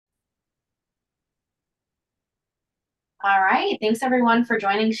All right. Thanks everyone for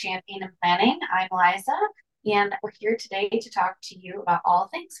joining Champagne and Planning. I'm Liza, and we're here today to talk to you about all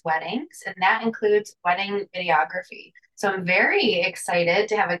things weddings, and that includes wedding videography. So I'm very excited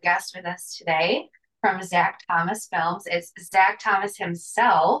to have a guest with us today from Zach Thomas Films. It's Zach Thomas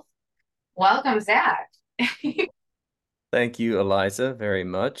himself. Welcome, Zach. Thank you, Eliza, very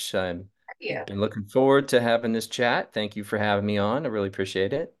much. I've Yeah. been looking forward to having this chat. Thank you for having me on. I really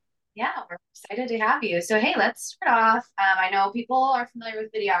appreciate it. Yeah, we're excited to have you. So, hey, let's start off. I know people are familiar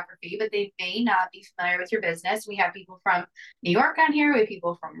with videography, but they may not be familiar with your business. We have people from New York on here, we have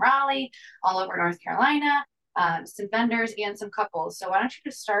people from Raleigh, all over North Carolina, some vendors and some couples. So, why don't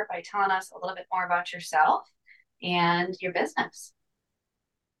you just start by telling us a little bit more about yourself and your business?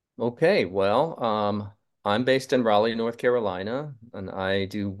 Okay, well, I'm based in Raleigh, North Carolina, and I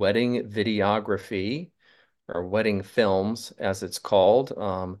do wedding videography or wedding films, as it's called.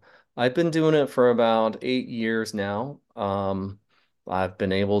 I've been doing it for about 8 years now. I've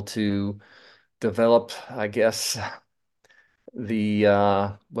been able to develop, I guess,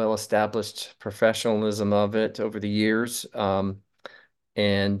 the well-established professionalism of it over the years.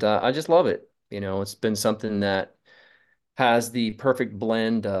 And I just love it. It's been something that has the perfect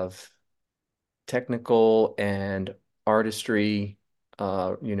blend of technical and artistry,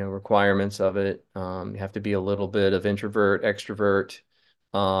 requirements of it. You have to be a little bit of introvert, extrovert.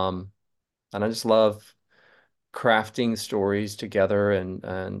 Um, and I just love crafting stories together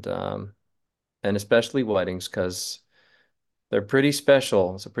and especially weddings because they're pretty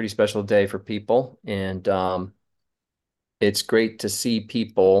special. It's a pretty special day for people. And it's great to see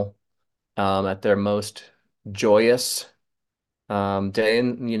people at their most joyous day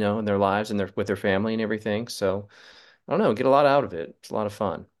in their lives and with their family and everything. So I don't know, get a lot out of it. It's a lot of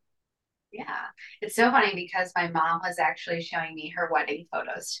fun. Yeah, it's so funny because my mom was actually showing me her wedding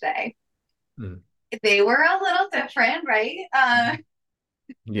photos today. Mm. They were a little different, right?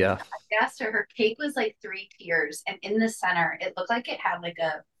 Yeah. Asked her, her cake was like three tiers, and in the center, it looked like it had like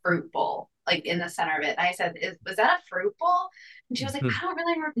a fruit bowl, like in the center of it. And I said, was that a fruit bowl? And she was like, I don't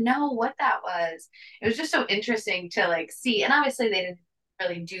really know what that was. It was just so interesting to like see. And obviously, they didn't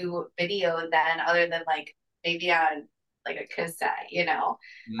really do video then, other than like maybe on like a cassette.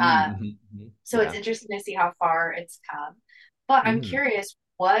 Mhm. So it's Yeah. interesting to see how far it's come. But I'm Mm. curious,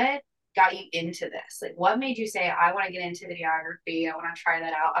 what got you into this? Like, what made you say, I want to get into videography? I want to try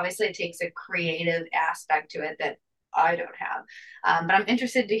that out. Obviously, it takes a creative aspect to it that I don't have. But I'm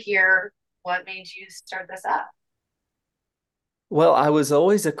interested to hear what made you start this up. Well, I was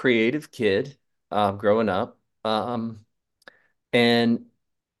always a creative kid, growing up. And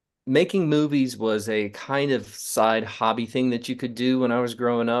making movies was a kind of side hobby thing that you could do when I was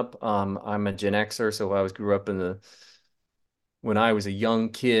growing up. I'm a Gen Xer, so I was grew up in the when I was a young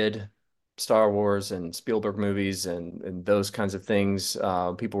kid, Star Wars and Spielberg movies and those kinds of things,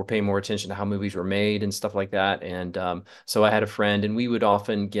 people were paying more attention to how movies were made and stuff like that. And so I had a friend, and we would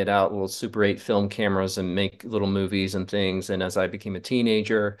often get out little Super 8 film cameras and make little movies and things. And as I became a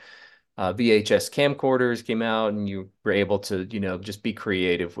teenager, VHS camcorders came out, and you were able to, just be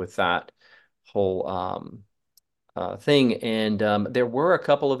creative with that whole thing. And there were a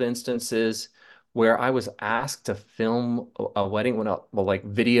couple of instances where I was asked to film a wedding, well, like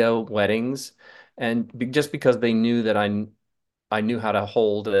video weddings, and just because they knew that I knew how to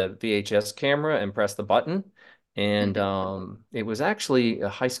hold a VHS camera and press the button. And it was actually a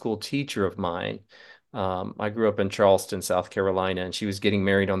high school teacher of mine. I grew up in Charleston, South Carolina, and she was getting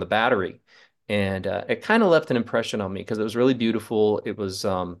married on the Battery. And it kind of left an impression on me because it was really beautiful.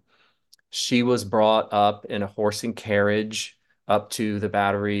 She was brought up in a horse and carriage up to the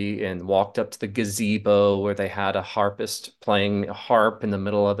Battery and walked up to the gazebo where they had a harpist playing a harp in the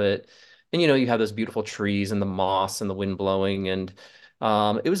middle of it. And you have those beautiful trees and the moss and the wind blowing. And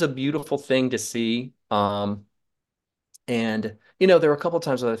it was a beautiful thing to see. And there were a couple of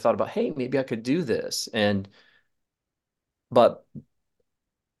times that I thought about, hey, maybe I could do this. But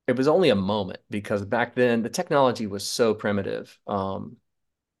it was only a moment because back then the technology was so primitive.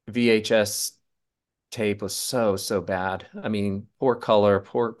 VHS tape was so bad. I mean, poor color,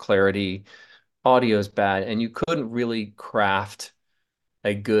 poor clarity, audio is bad, and you couldn't really craft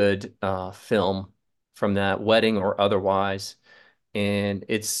a good film from that wedding or otherwise. And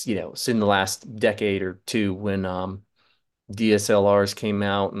it's in the last decade or two when DSLRs came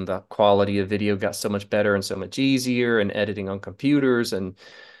out and the quality of video got so much better and so much easier and editing on computers. And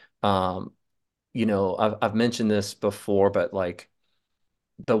um, I've mentioned this before, but like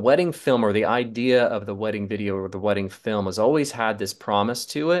the wedding film or the idea of the wedding video or the wedding film has always had this promise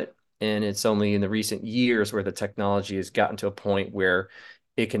to it. And it's only in the recent years where the technology has gotten to a point where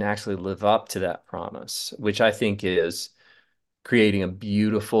it can actually live up to that promise, which I think is creating a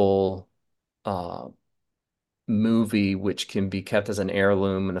beautiful uh, movie which can be kept as an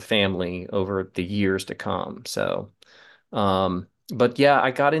heirloom in the family over the years to come. So, but yeah,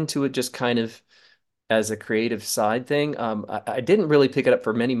 I got into it just kind of as a creative side thing. I didn't really pick it up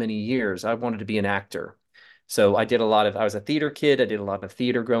for many, many years. I wanted to be an actor. So I was a theater kid. I did a lot of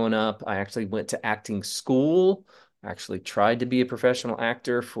theater growing up. I actually went to acting school. I actually tried to be a professional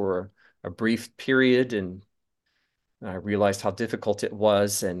actor for a brief period, and I realized how difficult it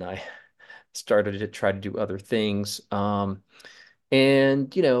was, and I started to try to do other things.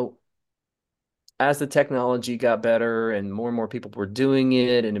 And, as the technology got better and more people were doing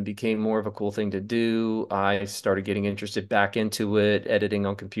it and it became more of a cool thing to do, I started getting interested back into it, editing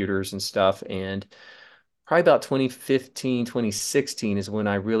on computers and stuff. And probably about 2015, 2016 is when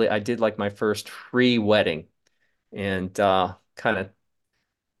I did like my first free wedding. And kind of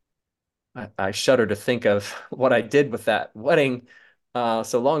I shudder to think of what I did with that wedding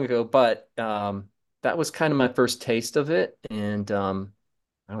so long ago, but that was kind of my first taste of it. And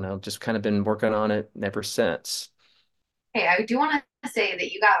I don't know, just kind of been working on it ever since. Hey, I do want to say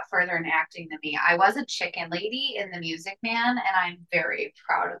that you got further in acting than me. I was a chicken lady in The Music Man, and I'm very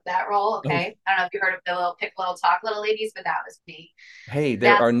proud of that role. Oh, Okay. I don't know if you heard of the little Pick Little Talk Little Ladies, but that was me. hey,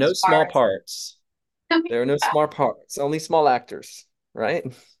 there That's are no as far small as parts. There are no small parts, only small actors, right?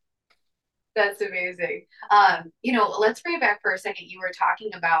 that's amazing. Let's bring it back for a second. You were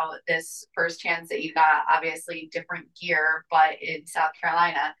talking about this first chance that you got, obviously different gear, but in South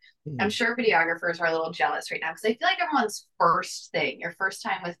Carolina. I'm Mhm. sure videographers are a little jealous right now because I feel like everyone's first thing, your first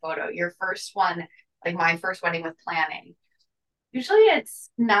time with photo, your first one, like my first wedding with planning. Usually it's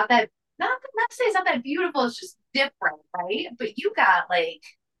not to say it's not that beautiful, it's just different, right? But you got like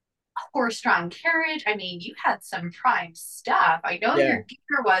horse-drawn carriage. I mean, you had some prime stuff. I know your Yeah.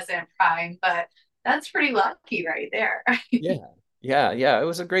 gear wasn't prime, but that's pretty lucky right there. Yeah. Yeah, yeah, it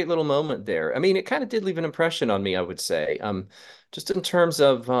was a great little moment there. I mean, it kind of did leave an impression on me, I would say. Just in terms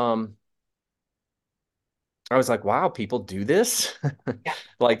of I was like, wow, people do this? Yeah.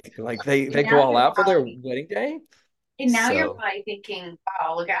 Like they And go now all you're out for their probably wedding day? and now you're So, probably thinking,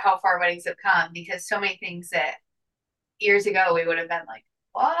 wow, look at how far weddings have come because so many things that years ago we would have been like,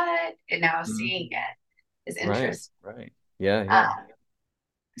 what? And now seeing mhm. it is Right, interesting. right. Yeah, Um, yeah.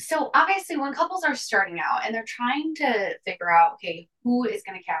 so obviously when couples are starting out and they're trying to figure out, okay, who is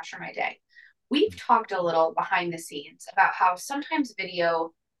going to capture my day, we've talked a little behind the scenes about how sometimes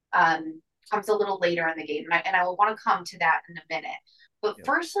video comes a little later in the game, and I will want to come to that in a minute. But Yeah.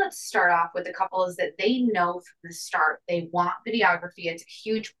 first, let's start off with the couples that they know from the start they want videography. It's a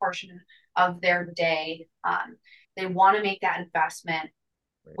huge portion of their day. They want to make that investment.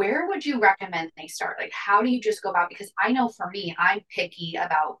 Right. Where would you recommend they start? Like, how do you just go about? Because I know for me, I'm picky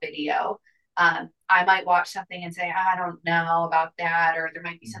about video. I might watch something and say, I don't know about that, or there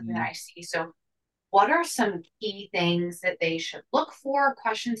might be something that Mhm. I see. So, what are some key things that they should look for,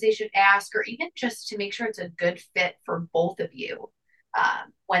 questions they should ask, or even just to make sure it's a good fit for both of you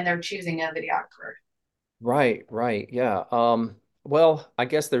when they're choosing a videographer? Right, right. Yeah. Well, I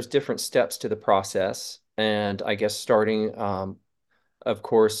guess there's different steps to the process. And I guess starting, of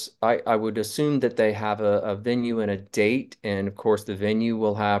course, I would assume that they have a venue and a date. And of course, the venue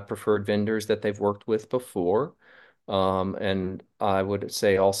will have preferred vendors that they've worked with before. And I would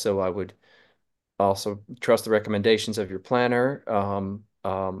say also, I would also trust the recommendations of your planner,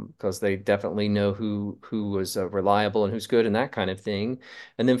 because they definitely know who was reliable and who's good and that kind of thing.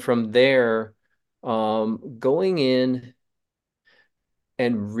 And then from there, going in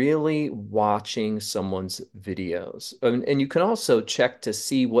and really watching someone's videos. And you can also check to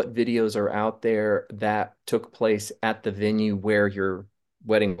see what videos are out there that took place at the venue where your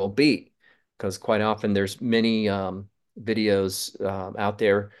wedding will be, because quite often there's many videos out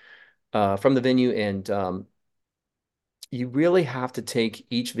there from the venue, and you really have to take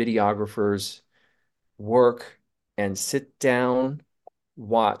each videographer's work and sit down,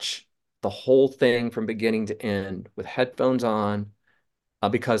 watch the whole thing from beginning to end with headphones on,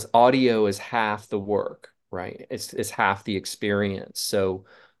 because audio is half the work, right? It's half the experience. So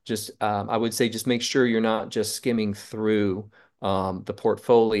just I would say just make sure you're not just skimming through the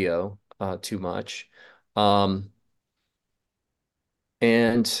portfolio too much. Um,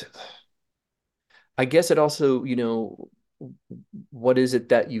 and I guess it also, what is it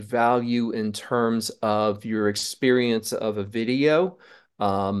that you value in terms of your experience of a video?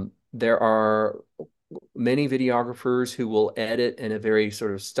 There are many videographers who will edit in a very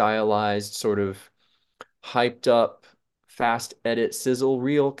sort of stylized, sort of hyped up, fast edit, sizzle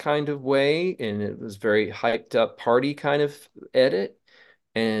reel kind of way. And it was very hyped up party kind of edit.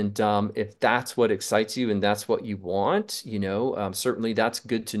 And if that's what excites you and that's what you want, certainly that's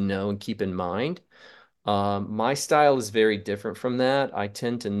good to know and keep in mind. My style is very different from that. I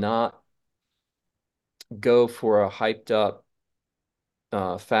tend to not go for a hyped up,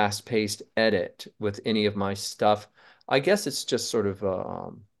 fast-paced edit with any of my stuff. I guess it's just sort of a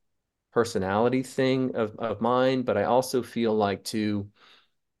personality thing of mine, but I also feel like too,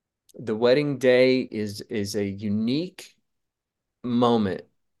 the wedding day is a unique moment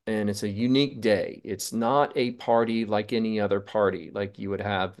and it's a unique day. It's not a party like any other party, like you would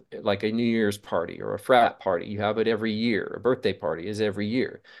have like a New Year's party or a frat party. You have it every year. A birthday party is every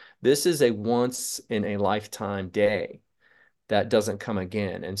year. This is a once in a lifetime day that doesn't come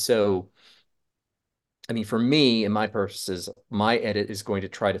again. And so, I mean, for me and my purposes, my edit is going to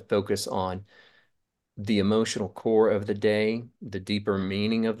try to focus on the emotional core of the day, the deeper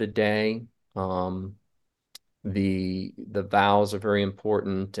meaning of the day. Um, the vows are very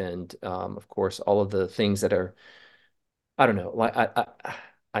important, and of course, all of the things that are, I don't know, like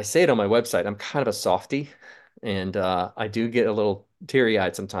I say it on my website. I'm kind of a softie, and I do get a little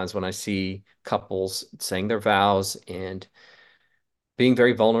teary-eyed sometimes when I see couples saying their vows and being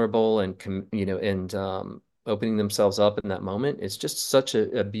very vulnerable and and opening themselves up in that moment. It's just such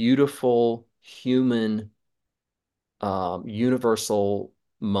a beautiful human, universal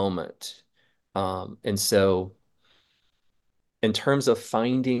moment. And so, in terms of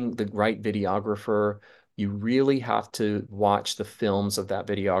finding the right videographer, you really have to watch the films of that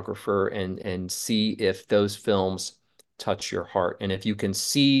videographer and see if those films touch your heart. And if you can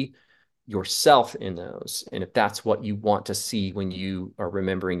see yourself in those, and if that's what you want to see when you are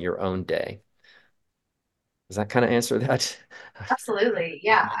remembering your own day. Does that kind of answer that? Absolutely.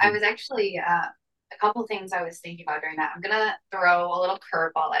 Yeah. I was actually a couple things I was thinking about during that. I'm gonna throw a little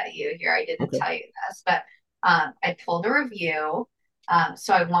curveball at you here. I didn't Okay. tell you this, but I pulled a review.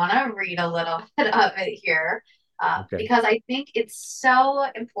 So I want to read a little bit of it here Okay. because I think it's so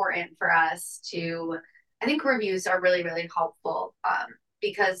important for us to. I think reviews are really, really helpful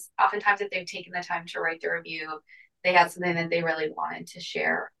because oftentimes if they've taken the time to write the review, they had something that they really wanted to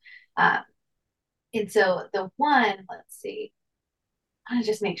share. Um, and so the one, let's see, I want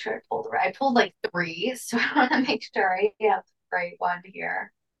to just make sure I pulled the right. I pulled like three, so I want to make sure I have the right one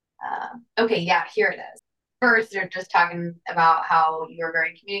here. Okay, yeah, here it is. First, they're just talking about how you were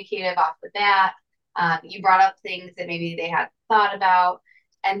very communicative off the bat. You brought up things that maybe they hadn't thought about,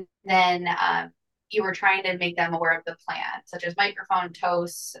 and then you were trying to make them aware of the plan, such as microphone,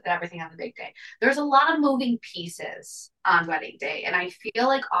 toasts, and everything on the big day. There's a lot of moving pieces on wedding day, and I feel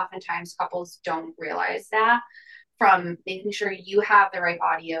like oftentimes couples don't realize that from making sure you have the right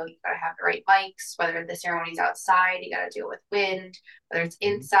audio, you gotta have the right mics, whether the ceremony's outside, you gotta deal with wind, whether it's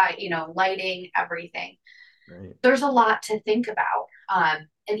Mhm. inside, lighting, everything. Right. There's a lot to think about.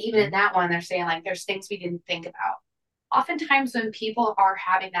 And even in Mhm. that one, they're saying like there's things we didn't think about. Oftentimes when people are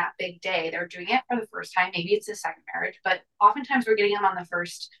having that big day, they're doing it for the first time. Maybe it's a second marriage, but oftentimes we're getting them on the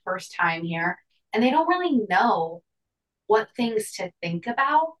first time here, and they don't really know what things to think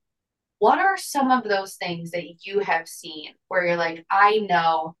about. What are some of those things that you have seen where you're like, I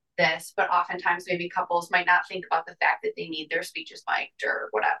know this, but oftentimes maybe couples might not think about the fact that they need their speeches mic'd or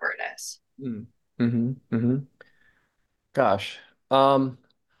whatever it is? Mm. Hmm. Gosh. Um,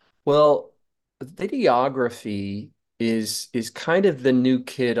 Well, videography is kind of the new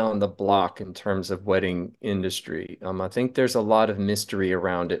kid on the block in terms of wedding industry. I think there's a lot of mystery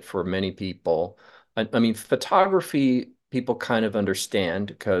around it for many people. I mean, photography people kind of understand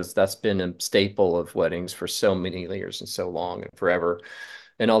because that's been a staple of weddings for so many years and so long and forever,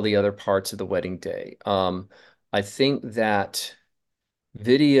 and all the other parts of the wedding day. I think that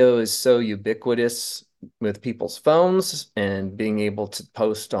video is so ubiquitous with people's phones and being able to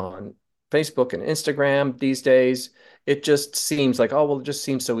post on Facebook and Instagram these days. It just seems like, oh, well, it just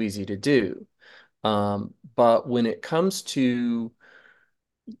seems so easy to do. But when it comes to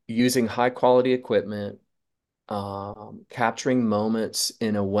using high quality equipment, capturing moments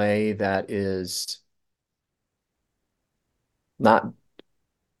in a way that is not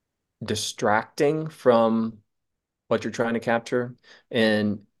distracting from what you're trying to capture,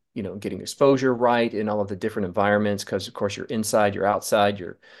 and getting exposure right in all of the different environments, because of course you're inside, you're outside,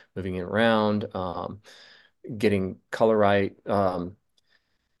 you're moving it around, getting color right.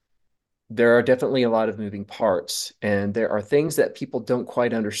 There are definitely a lot of moving parts, and there are things that people don't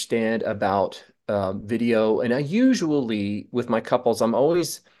quite understand about video. And I usually, with my couples, I'm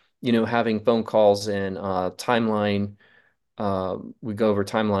always having phone calls and timeline. We go over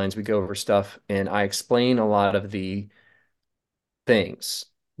timelines, we go over stuff, and I explain a lot of the things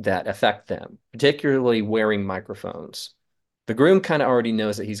that affect them, particularly wearing microphones. The groom kind of already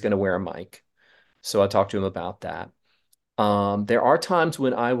knows that he's going to wear a mic. So I talk to him about that. There are times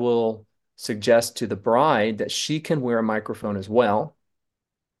when I will suggest to the bride that she can wear a microphone as well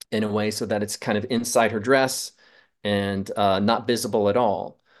in a way so that it's kind of inside her dress and not visible at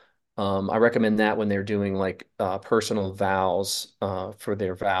all. I recommend that when they're doing like personal vows for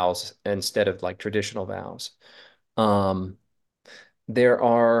their vows instead of like traditional vows. Um, there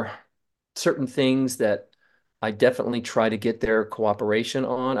are certain things that I definitely try to get their cooperation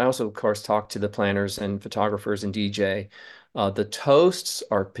on. I also, of course, talk to the planners and photographers and DJ. The toasts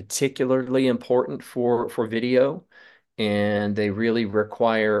are particularly important for video, and they really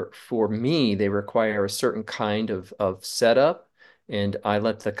require, for me, they require a certain kind of setup. And I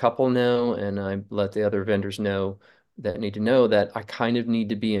let the couple know, and I let the other vendors know that need to know that I kind of need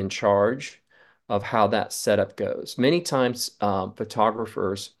to be in charge of how that setup goes. Many times,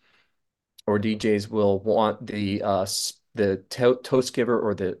 photographers or DJs will want the toast giver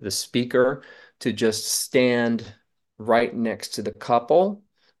or the speaker to just stand right next to the couple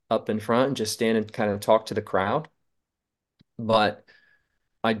up in front and just stand and kind of talk to the crowd. But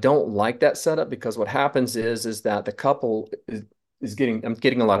I don't like that setup because what happens is that the couple is getting I'm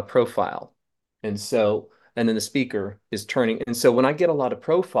getting a lot of profile. And so and then the speaker is turning. And so when I get a lot of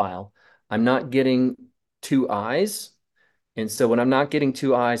profile, I'm not getting two eyes. And so when I'm not getting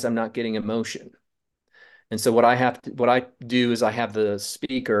two eyes, I'm not getting emotion. And so what I do is I have the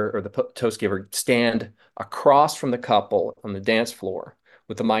speaker or the toast giver stand across from the couple on the dance floor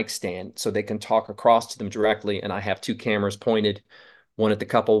with the mic stand so they can talk across to them directly. And I have two cameras pointed, one at the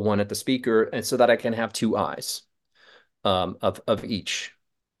couple, one at the speaker, and so that I can have two eyes of each,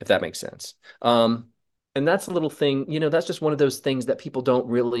 if that makes sense. And that's a little thing, that's just one of those things that people don't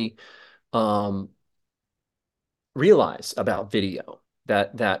really um, realize about video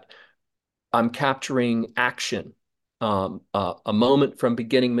that I'm capturing action, a moment from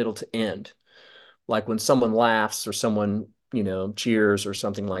beginning, middle to end. Like when someone laughs or someone, cheers or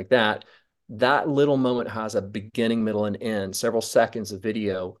something like that, that little moment has a beginning, middle, and end, several seconds of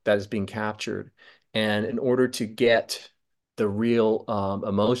video that is being captured. And in order to get the real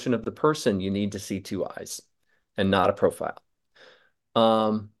emotion of the person, you need to see two eyes and not a profile.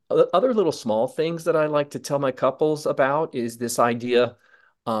 Other little small things that I like to tell my couples about is this idea.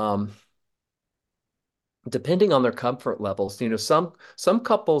 Um, Depending on their comfort levels, some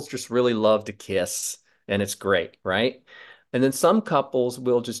couples just really love to kiss and it's great, right? And then some couples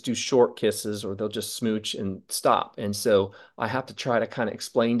will just do short kisses or they'll just smooch and stop. And so I have to try to kind of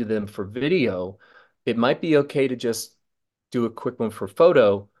explain to them for video, it might be okay to just do a quick one for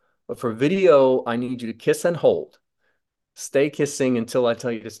photo, but for video, I need you to kiss and hold. Stay kissing until I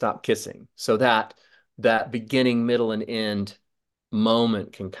tell you to stop kissing so that that beginning, middle, and end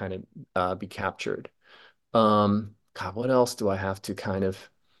moment can kind of be captured. God, what else do I have to kind of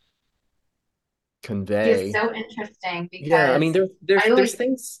It's convey? so interesting Yeah, I mean, because I there's always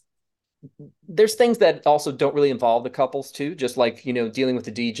things that also don't really involve the couples too, just like, dealing with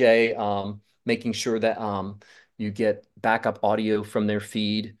the DJ, making sure that you get backup audio from their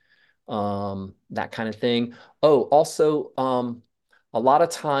feed, that kind of thing. Oh, also, a lot of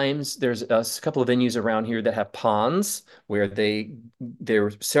times there's a couple of venues around here that have ponds where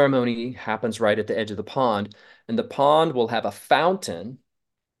their ceremony happens right at the edge of the pond, and the pond will have a fountain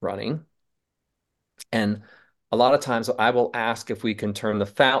running. And a lot of times I will ask if we can turn the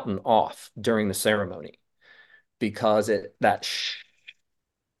fountain off during the ceremony because that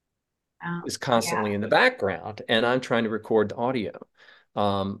is yeah. constantly in the background and I'm trying to record the audio.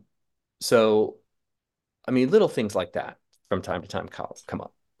 Um, so, I mean, little things like that from time to time come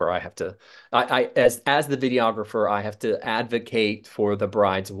up where I have to, as the videographer, I have to advocate for the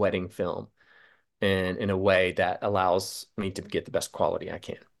bride's wedding film and in a way that allows me to get the best quality I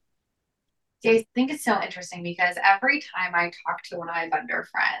can. Yeah, I think it's so interesting because every time I talk to one of my vendor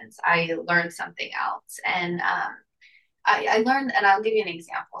friends, I learn something else. And I learned, and I'll give you an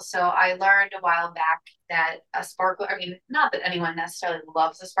example. So I learned a while back that a sparkler, I mean, not that anyone necessarily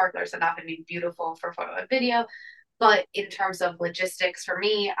loves a sparkler, so not going to be beautiful for photo and video, but in terms of logistics for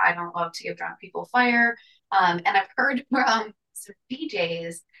me, I don't love to give drunk people fire. And I've heard from some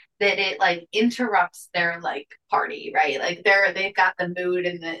DJs that it like interrupts their like party, right? Like they've got the mood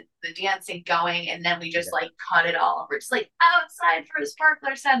and the dancing going, and then we just like cut it all. We're just like outside for a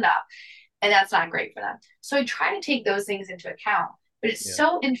sparkler send off, and that's not great for them. So I try to take those things into account. But it's Yeah.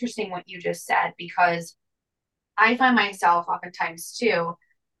 so interesting what you just said because I find myself oftentimes too.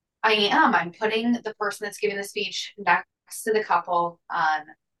 I'm putting the person that's giving the speech next to the couple.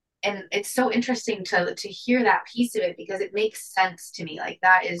 And it's so interesting to hear that piece of it because it makes sense to me. Like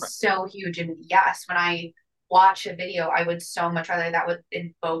that is Right. so huge. And yes, when I watch a video, I would so much rather that would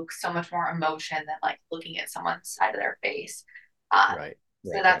invoke so much more emotion than like looking at someone's side of their face. Right,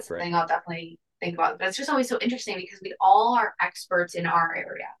 So right, right, that's right. something I'll definitely think about. But it's just always so interesting because we all are experts in our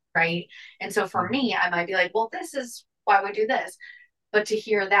area, right? And so for Mhm. me, I might be like, well, this is why we do this. But to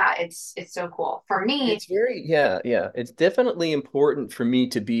hear that, it's so cool. For me, It's very, yeah, yeah. It's definitely important for me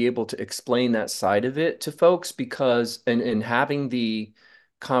to be able to explain that side of it to folks because, and having the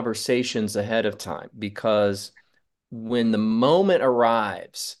conversations ahead of time, because when the moment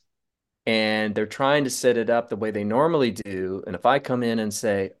arrives and they're trying to set it up the way they normally do, and if I come in and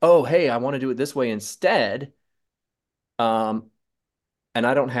say, "Oh, hey, I want to do it this way instead," um, and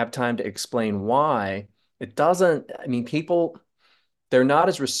I don't have time to explain why, it doesn't, I mean, people, they're not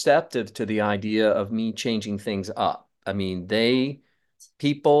as receptive to the idea of me changing things up. I mean,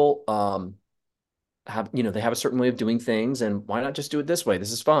 people, have, they have a certain way of doing things, and why not just do it this way?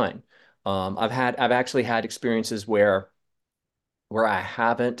 This is fine. I've actually had experiences where I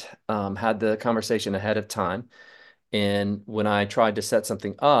haven't had the conversation ahead of time, and when I tried to set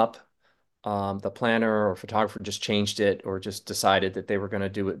something up, the planner or photographer just changed it or just decided that they were going to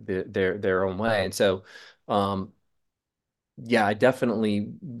do it their own way. And so, um, yeah, I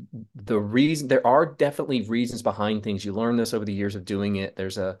definitely there are definitely reasons behind things. You learn this over the years of doing it.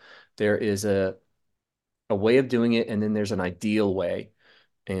 There is a way of doing it, and then there's an ideal way.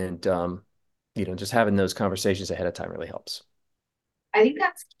 And just having those conversations ahead of time really helps. I think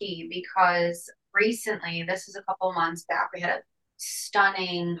that's key because recently, this is a couple months back, we had a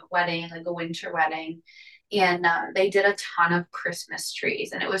stunning wedding, like a winter wedding, and they did a ton of Christmas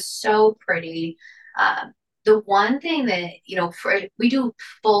trees, and it was so pretty. Um, the one thing that, we do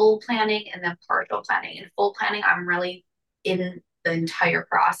full planning and then partial planning. In full planning, I'm really in the entire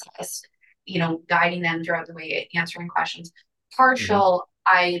process, guiding them throughout the way, answering questions. Hmm. Partial,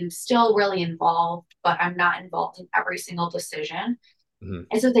 I'm still really involved, but I'm not involved in every single decision. Hmm.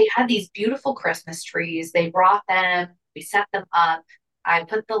 And so they had these beautiful Christmas trees. They brought them, we set them up. I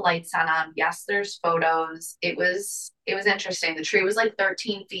put the lights on them. Yes, there's photos. It was interesting. The tree was like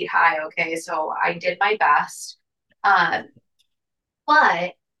 13 feet high. Okay, so I did my best. Um,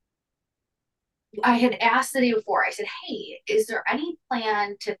 but I had asked the day before, I said, hey, is there any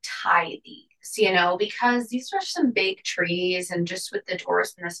plan to tie these? Because these are some big trees, and just with the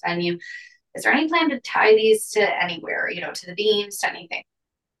doors in this venue, is there any plan to tie these to anywhere, to the beams, to anything?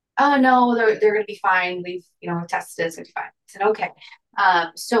 Oh no, they're gonna be fine. We've tested it, it's gonna be fine. I said, okay.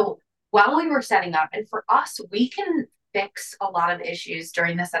 So while we were setting up, and for us, we can fix a lot of issues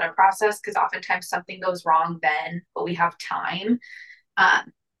during the setup process because oftentimes something goes wrong then, but we have time.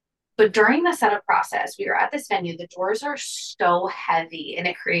 Um, but during the setup process, we were at this venue, the doors are so heavy and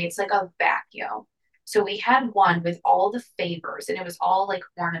it creates like a vacuum. So we had one with all the favors and it was all like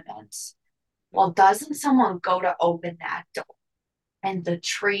ornaments. Well, doesn't someone go to open that door? And the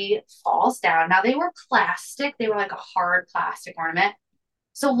tree falls down. Now they were plastic, they were like a hard plastic ornament.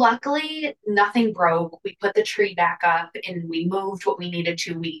 So luckily nothing broke. We put the tree back up and we moved what we needed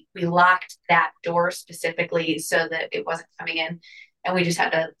to. We locked that door specifically so that it wasn't coming in. And we just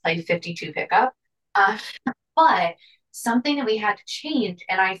had to play 52 pickup. Uh, but something that we had to change,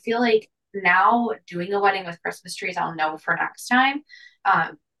 and I feel like now doing a wedding with Christmas trees, I'll know for next time.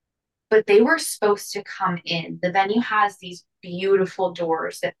 Um, but they were supposed to come in. The venue has these beautiful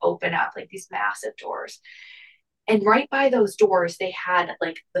doors that open up, like these massive doors. And right by those doors, they had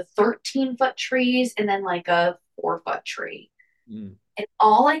like the 13-foot trees and then like a 4-foot tree. Mm. And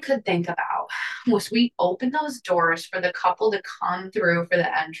all I could think about was we opened those doors for the couple to come through for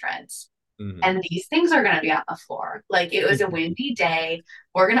the entrance. Hmm. And these things are going to be on the floor. Like it was a windy day.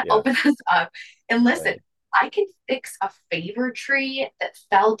 We're going to Yeah, open this up. And listen, right. I can fix a favor tree that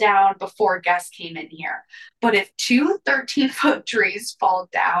fell down before guests came in here. But if two 13-foot trees fall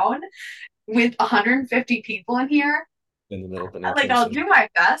down with 150 people in here, In the middle of an like entrance. I'll do my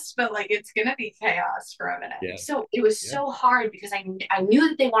best, but like it's gonna be chaos for a minute. Yeah, So it was yeah. so hard because I knew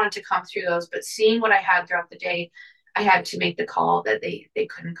that they wanted to come through those, but seeing what I had throughout the day, I had to make the call that they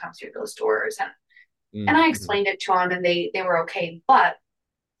couldn't come through those doors. And I Mm-hmm. explained it to them and they were okay. But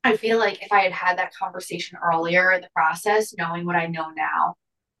I feel like if I had had that conversation earlier in the process, knowing what I know now,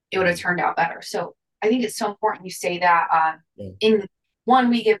 it would have Hmm. turned out better. So I think it's so important you say that. Yeah, In one,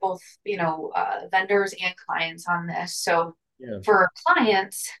 we get both, vendors and clients on this. So yeah. for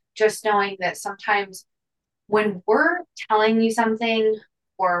clients, just knowing that sometimes when we're telling you something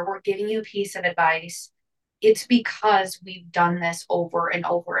or we're giving you a piece of advice, it's because we've done this over and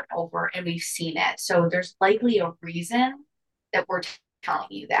over and over and we've seen it. So there's likely a reason that we're telling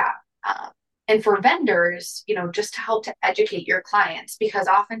you that. Um, and for vendors, just to help to educate your clients, because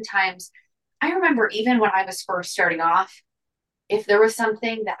oftentimes I remember even when I was first starting off, if there was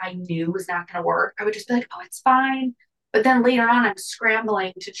something that I knew was not going to work, I would just be like, oh, it's fine. But then later on, I'm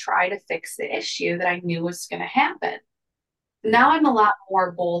scrambling to try to fix the issue that I knew was going to happen. Now Yeah. I'm a lot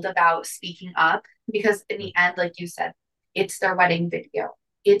more bold about speaking up because in the end, like you said, it's their wedding video,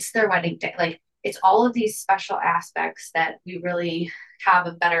 it's their wedding day. Like it's all of these special aspects that we really have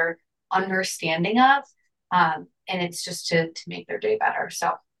a better understanding of. And it's just to make their day better.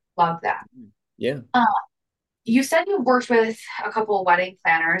 So love that. Yeah. Uh, you said you worked with a couple of wedding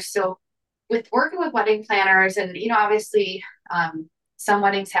planners. So with working with wedding planners, and obviously, some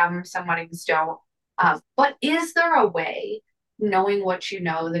weddings have them, some weddings don't. But is there a way, knowing what you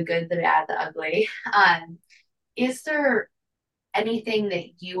know, the good, the bad, the ugly, is there anything that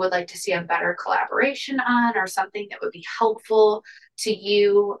you would like to see a better collaboration on, or something that would be helpful to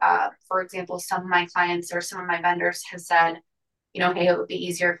you? For example, some of my clients or some of my vendors have said, hey, it would be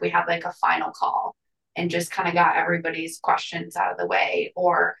easier if we had like a final call and just kind of got everybody's questions out of the way.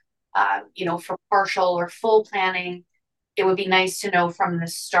 Or, for partial or full planning, it would be nice to know from the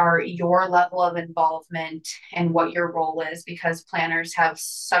start your level of involvement and what your role is, because planners have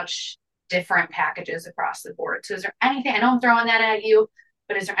such different packages across the board. So is there anything, I know I'm throwing that at you,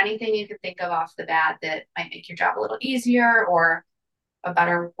 but is there anything you could think of off the bat that might make your job a little easier, or a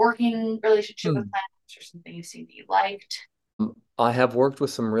better working relationship with Hmm. planners, or something you've seen that you liked? I have worked with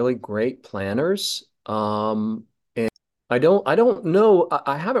some really great planners. I don't know.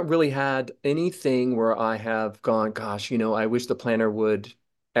 I haven't really had anything where I have gone, gosh, I wish the planner would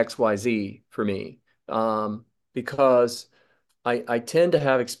XYZ for me. Because I tend to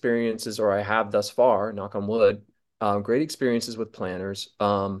have experiences, or I have thus far, knock on wood, great experiences with planners.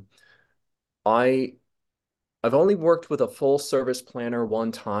 I I've only worked with a full service planner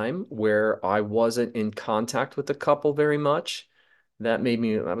one time where I wasn't in contact with the couple very much. That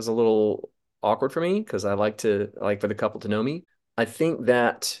was a little awkward for me because I like for the couple to know me. I think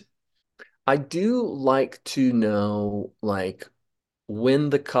that I do like to know like when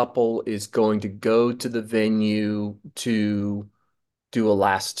the couple is going to go to the venue to do a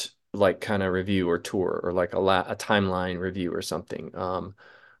last like kind of review or tour, or like a timeline review or something.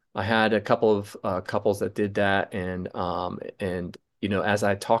 I had a couple of couples that did that, and as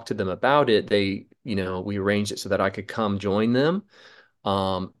I talked to them about it, we arranged it so that I could come join them.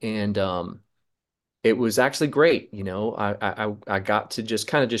 And It was actually great. I got to just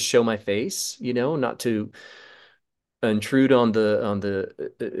kind of just show my face, not to intrude on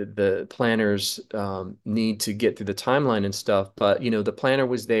the planner's need to get through the timeline and stuff. But the planner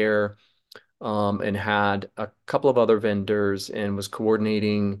was there, and had a couple of other vendors, and was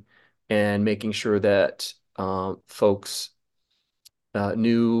coordinating and making sure that folks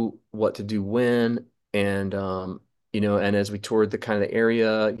knew what to do when. And as we toured the kind of the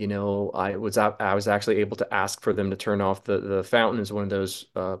area, I was actually able to ask for them to turn off the fountain, is one of those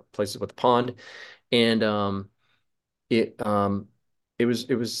places with the pond. And it it was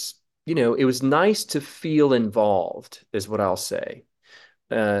it was nice to feel involved, is what I'll say.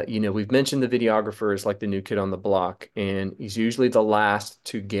 We've mentioned the videographer is like the new kid on the block, and he's usually the last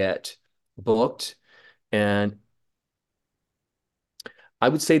to get booked. And I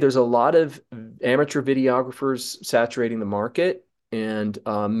would say there's a lot of amateur videographers saturating the market, and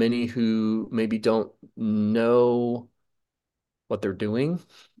many who maybe don't know what they're doing.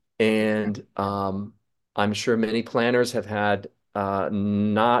 And I'm sure many planners have had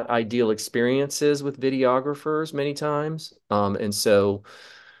not ideal experiences with videographers many times. Um,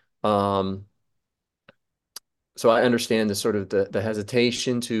 so I understand the sort of the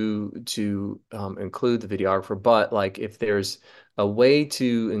hesitation to include the videographer, but like if there's a way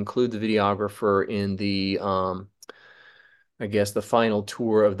to include the videographer in the I guess the final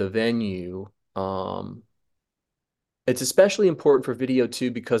tour of the venue, it's especially important for video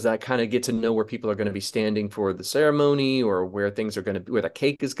too, because I kind of get to know where people are going to be standing for the ceremony, or where things are going to be, where the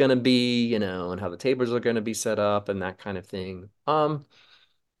cake is going to be, and how the tables are going to be set up and that kind of thing.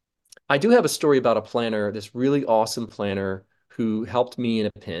 I do have a story about a planner, this really awesome planner who helped me in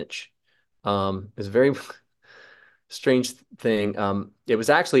a pinch. It's a very strange thing. It was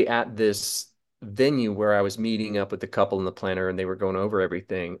actually at this venue where I was meeting up with the couple and the planner, and they were going over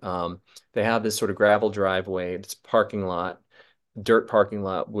everything. They have this sort of gravel driveway, it's parking lot, dirt parking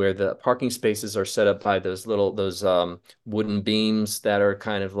lot, where the parking spaces are set up by those wooden beams that are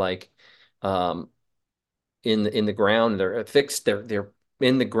kind of like um, in the ground. They're fixed. They're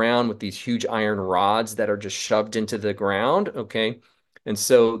in the ground with these huge iron rods that are just shoved into the ground. Okay. And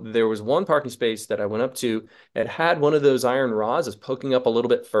so there was one parking space that I went up to. It had one of those iron rods that's poking up a little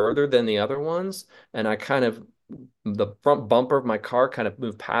bit further than the other ones. And I kind of the front bumper of my car kind of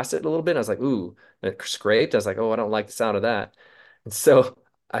moved past it a little bit. I was like, ooh, and it scraped. I was like, oh, I don't like the sound of that. And so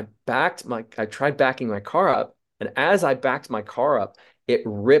I tried backing my car up. And as I backed my car up, it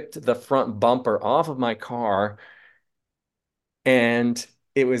ripped the front bumper off of my car. And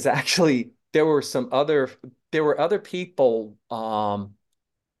it was actually, there were other people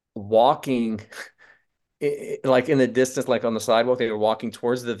walking like in the distance, like on the sidewalk. They were walking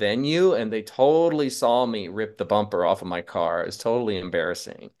towards the venue and they totally saw me rip the bumper off of my car. It was totally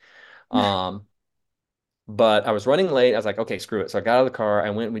embarrassing. Um, but I was running late. I was like, okay, screw it. So I got out of the car. I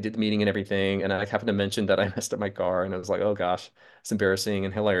went and we did the meeting and everything. And I happened to mention that I messed up my car. And I was like, oh gosh, it's embarrassing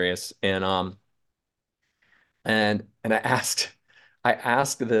and hilarious. And I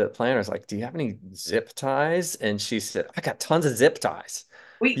asked the planners, like, do you have any zip ties? And she said, I got tons of zip ties.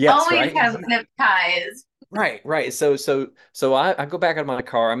 We Yes, always right. have zip ties. Right. So I go back out of my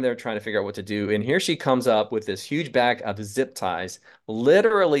car. I'm there trying to figure out what to do. And here she comes up with this huge bag of zip ties,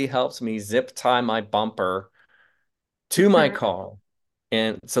 literally helps me zip tie my bumper to my Mhm, car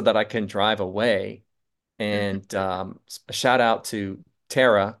and so that I can drive away. mhm. And a shout out to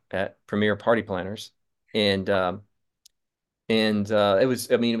Tara at Premier Party Planners. And it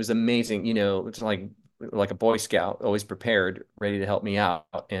was, I mean, it was amazing. You know, it's like a Boy Scout, always prepared, ready to help me out.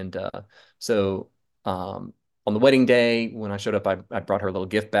 And so on the wedding day, when I showed up, I brought her a little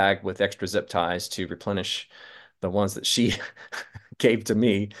gift bag with extra zip ties to replenish the ones that she gave to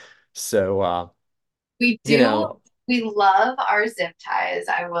me. So We you do. know, We love our zip ties.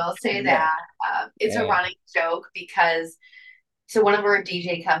 I will say yeah, that. It's a yeah, running joke because so one of our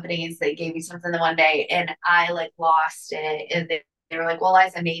DJ companies, they gave me something the one day and I like lost it. And they were like, well,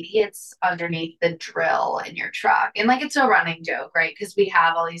 Liza, maybe it's underneath the drill in your truck. And like it's a running joke, right? Because we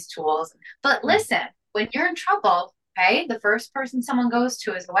have all these tools. But yeah, listen, when you're in trouble, okay, the first person someone goes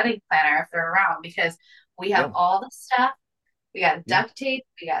to is a wedding planner if they're around because we have yeah, all the stuff. We got yeah, duct tape,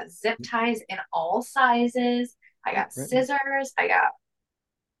 we got zip ties in all sizes. I yeah, got right. scissors, I got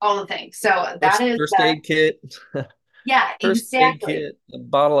all the things. So that First, is first the, aid kit, yeah, first aid exactly. kit, a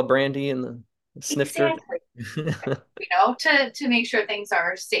bottle of brandy and the snifter. Exactly. To make sure things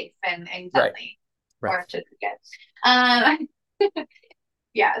are safe and Right, cleanly right. or to get. Um,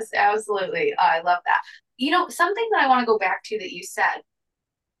 yes, absolutely. I love that. Something that I want to go back to that you said,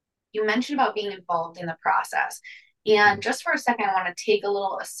 you mentioned about being involved in the process. And Mhm. just for a second, I want to take a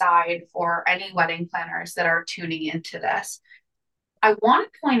little aside for any wedding planners that are tuning into this. I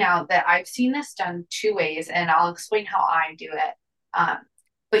want to point out that I've seen this done two ways, and I'll explain how I do it. Um,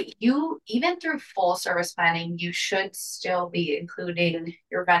 but even through full service planning, you should still be including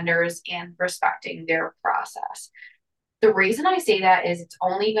your vendors and respecting their process. The reason I say that is it's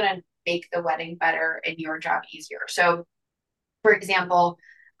only going to make the wedding better and your job easier. So, for example,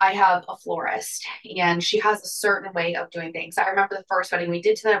 I have a florist and she has a certain way of doing things. I remember the first wedding we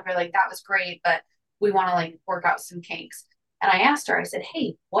did to them, we are like, that was great, but we want to like work out some kinks. And I asked her, I said,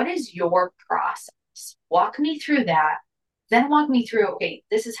 hey, what is your process? Walk me through that. Then walk me through, okay,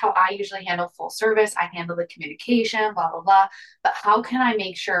 this is how I usually handle full service. I handle the communication, blah, blah, blah. But how can I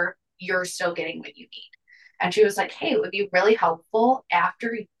make sure you're still getting what you need? And she was like, hey, it would be really helpful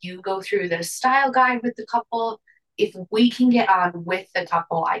after you go through the style guide with the couple if we can get on with the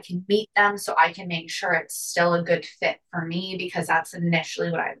couple, I can meet them so I can make sure it's still a good fit for me because that's initially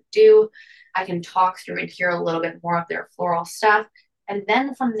what I would do. I can talk through and hear a little bit more of their floral stuff. And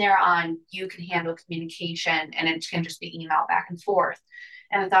then from there on, you can handle communication and it can just be email back and forth.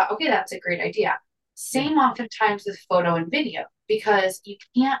 And I thought, okay, that's a great idea. Yeah, Same oftentimes with photo and video because you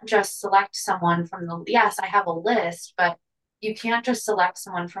can't just select someone from yes, I have a list, but you can't just select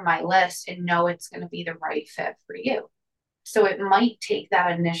someone from my list and know it's going to be the right fit for you. So it might take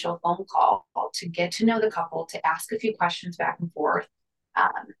that initial phone call to get to know the couple, to ask a few questions back and forth.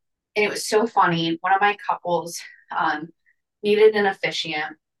 Um, and it was so funny. One of my couples um, needed an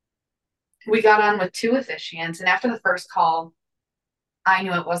officiant. We got on with two officiants, and after the first call, I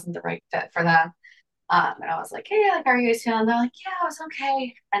knew it wasn't the right fit for them. And I was like, hey, like, how are you guys feeling? They're like, yeah, it was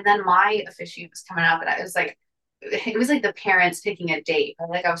okay. And then my officiant was coming up, and I was like, it was like the parents picking a date.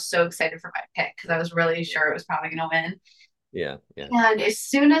 I was so excited for my pick because I was really sure it was probably going to win. yeah, yeah, And as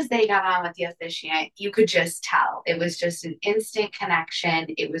soon as they got on with the officiant, you could just tell it was just an instant connection.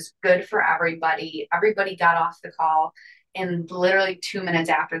 It was good for everybody. Everybody got off the call. And literally 2 minutes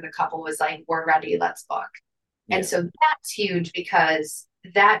after, the couple was like, we're ready, let's book. And yeah, so that's huge because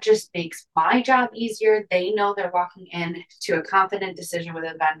that just makes my job easier. They know they're walking in to a confident decision with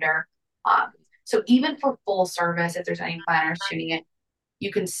a vendor. So even for full service, if there's any planners tuning in,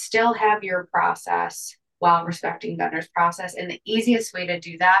 you can still have your process while respecting vendor's process. And the easiest way to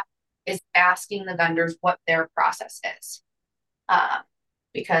do that is asking the vendors what their process is, um,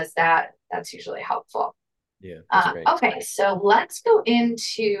 because that's usually helpful. Yeah, that's great. Okay, so let's go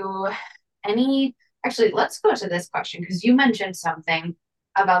into any, actually, let's go to this question because you mentioned something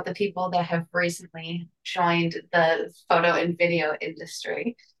about the people that have recently joined the photo and video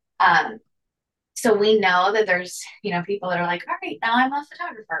industry. Um, so we know that there's, people that are like, all right, now I'm a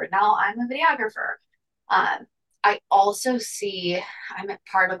photographer, now I'm a videographer. Um, I also see I'm a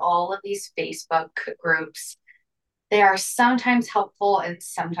part of all of these Facebook groups. They are sometimes helpful and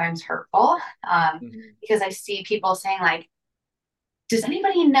sometimes hurtful, Mhm. because I see people saying like, does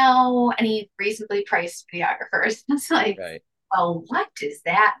anybody know any reasonably priced videographers? It's like, Right, well, what does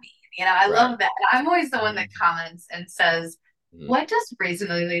that mean? I right. love that. I'm always the one that Mhm. comments and says, Mhm. what does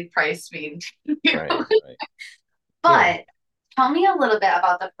reasonably priced mean to you? Right, right. Yeah, But tell me a little bit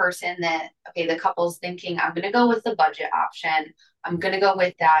about the person that, okay, the couple's thinking, I'm going to go with the budget option. I'm going to go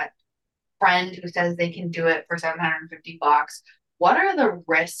with that friend who says they can do it for 750 bucks. What are the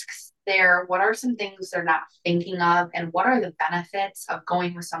risks there? What are some things they're not thinking of? And what are the benefits of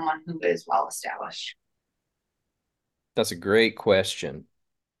going with someone who is well established? that's a great question.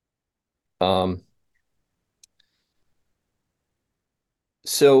 Um,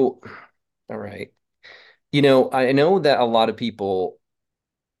 so, all right. I know that a lot of people,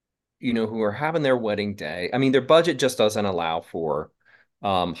 who are having their wedding day, I mean, their budget just doesn't allow for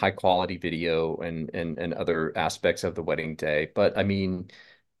high quality video and other aspects of the wedding day. But I mean,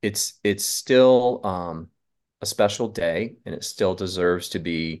 it's still a special day, and it still deserves to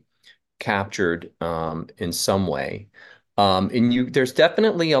be captured in some way. And there's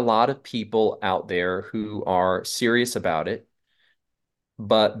definitely a lot of people out there who are serious about it,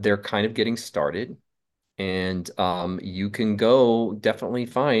 but they're kind of getting started. And you can go definitely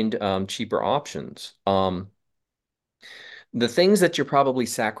find cheaper options. The things that you're probably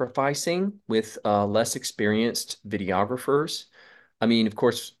sacrificing with less experienced videographers, I mean, of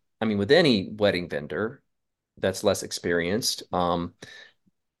course, I mean, with any wedding vendor that's less experienced,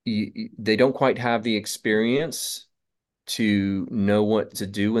 they don't quite have the experience to know what to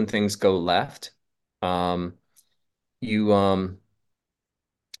do when things go left. Um, you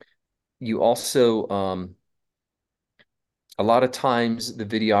you also a lot of times the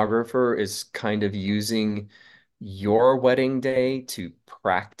videographer is kind of using your wedding day to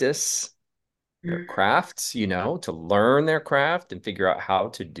practice their Mm. crafts, to learn their craft and figure out how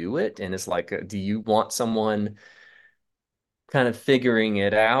to do it. And it's like, do you want someone kind of figuring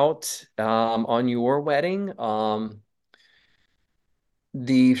it out on your wedding?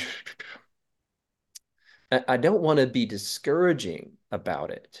 The I don't want to be discouraging about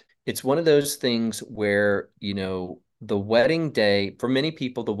it. It's one of those things where, the wedding day, for many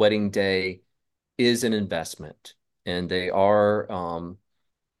people, the wedding day is an investment, and they are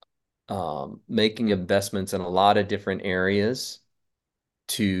making investments in a lot of different areas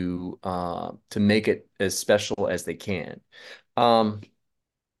to make it as special as they can. Um,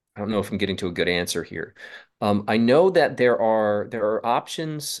 I don't know if I'm getting to a good answer here. I know that there are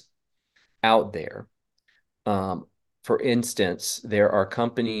options out there. Um, for instance, there are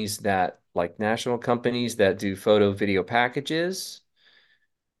companies that like national companies that do photo video packages,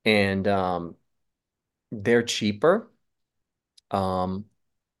 and they're cheaper. Um,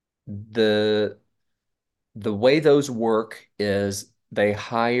 the the way those work is they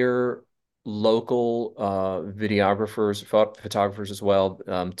hire local videographers, photographers as well,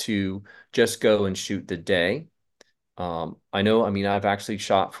 to just go and shoot the day. I know, I mean, I've actually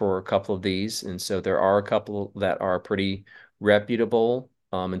shot for a couple of these, and so there are a couple that are pretty reputable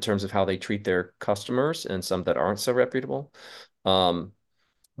in terms of how they treat their customers, and some that aren't so reputable. Um,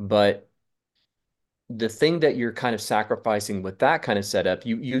 but the thing that you're kind of sacrificing with that kind of setup,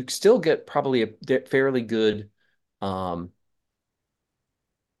 you still get probably a fairly good um,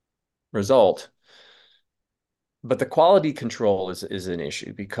 result. But the quality control is an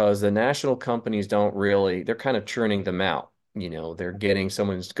issue because the national companies don't really, they're kind of churning them out. They're getting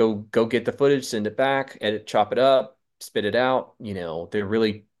someone's go get the footage, send it back, edit, chop it up, spit it out. They're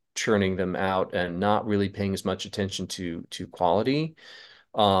really churning them out and not really paying as much attention to quality.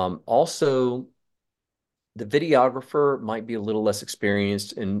 Also, the videographer might be a little less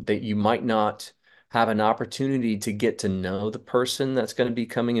experienced and that you might not have an opportunity to get to know the person that's going to be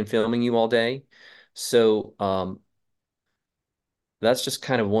coming and filming you all day. So that's just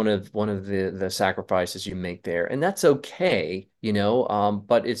kind of one of the sacrifices you make there, and that's okay,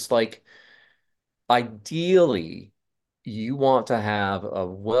 but it's like ideally you want to have a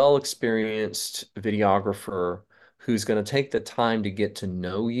well-experienced videographer who's going to take the time to get to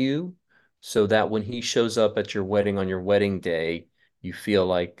know you so that when he shows up at your wedding on your wedding day, you feel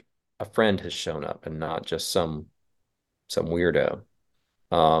like, a friend has shown up and not just some weirdo.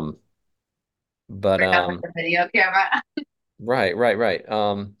 Um, but Bring up like the video camera. right, right, right.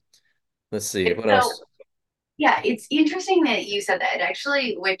 Let's see, It's what so else? Yeah, it's interesting that you said that.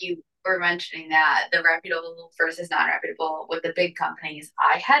 Actually, when you were mentioning that, the reputable versus non-reputable with the big companies,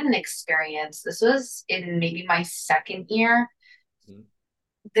 I had an experience. This was in maybe my second year. Mhm.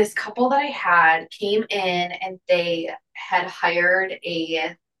 This couple that I had came in and they had hired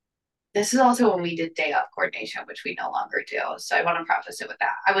a, this is also when we did day of coordination, which we no longer do. So I want to preface it with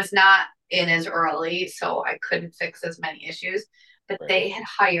that. I was not in as early, so I couldn't fix as many issues, but Right. they had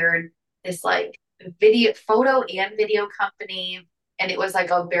hired this like video, photo and video company. And it was like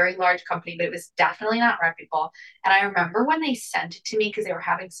a very large company, but it was definitely not reputable. And I remember when they sent it to me because they were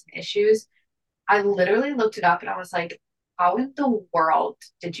having some issues, I literally looked it up and I was like, how in the world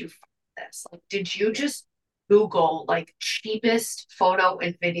did you find this? Like, did you Yeah. just Google like cheapest photo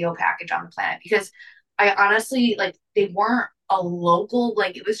and video package on the planet? Because I honestly like they weren't a local,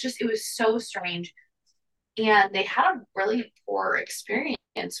 like it was so strange. And they had a really poor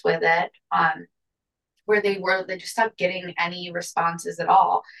experience with it. Where they just stopped getting any responses at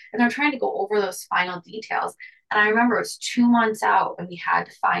all. And they're trying to go over those final details. And I remember it was 2 months out and we had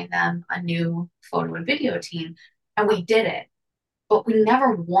to find them a new photo and video team. And we did it. But we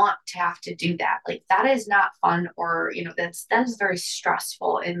never want to have to do that. Like that is not fun or, that is very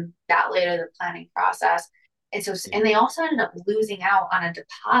stressful in that late of the planning process. And so, Yeah. and they also ended up losing out on a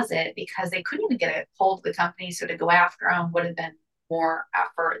deposit because they couldn't even get a hold of the company. So to go after them would have been more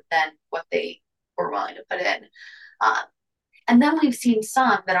effort than what they were willing to put in. Um, and then we've seen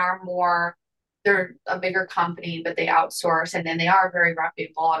some that are more, they're a bigger company, but they outsource and then they are very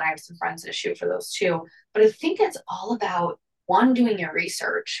reputable. And I have some friends that shoot for those too. But I think it's all about one, doing your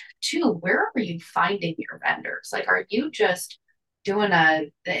research, two, where are you finding your vendors? Like, are you just doing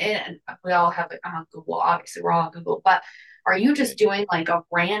and we all have it on Google, obviously, we're all on Google, but are you just Right. doing like a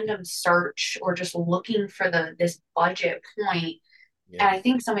random search or just looking for this budget point? And Yeah. I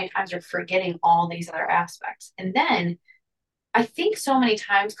think so many times you're forgetting all these other aspects. And then I think so many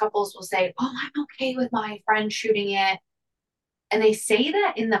times couples will say, "Oh, I'm okay with my friend shooting it." And they say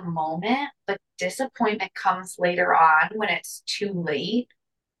that in the moment, but disappointment comes later on when it's too late.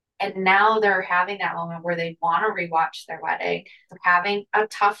 And now they're having that moment where they want to rewatch their wedding. They're having a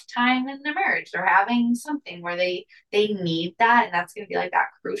tough time in their marriage. They're having something where they need that, and that's going to be like that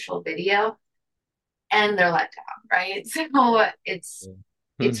crucial video, and they're let down, right? So Yeah. it's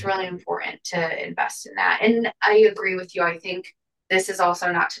Mhm. really important to invest in that. And I agree with you. I think this is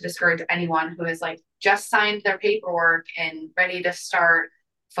also not to discourage anyone who is like just signed their paperwork and ready to start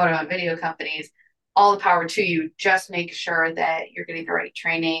photo and video companies. All the power to you. Just make sure that you're getting the right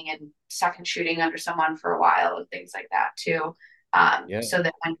training and second shooting under someone for a while and things like that too. Yeah. So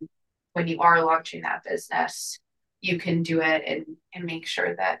that when you are launching that business, you can do it and make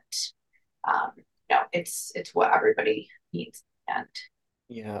sure that um, it's what everybody needs. And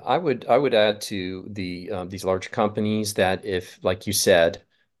Yeah, I would add to these large companies that if, like you said,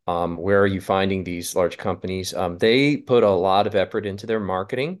 where are you finding these large companies? They put a lot of effort into their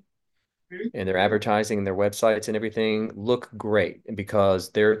marketing and their advertising and their websites and everything look great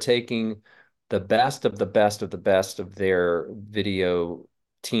because they're taking the best of the best of the best of their video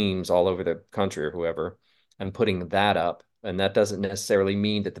teams all over the country or whoever and putting that up. And that doesn't necessarily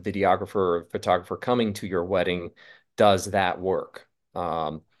mean that the videographer or photographer coming to your wedding does that work.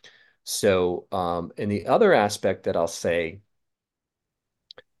 And the other aspect that I'll say,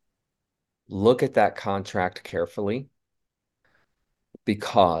 look at that contract carefully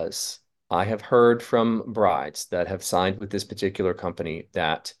because I have heard from brides that have signed with this particular company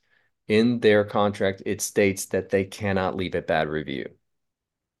that in their contract, it states that they cannot leave a bad review.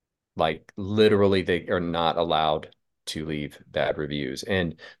 Like literally, they are not allowed to leave bad reviews.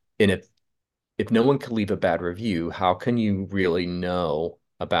 And if no one can leave a bad review, how can you really know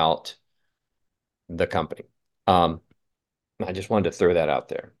about the company? Um, I just wanted to throw that out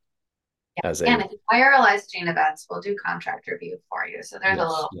there yeah. as And a if you hire Licensing events, we'll do contract review for you. So there's a yes,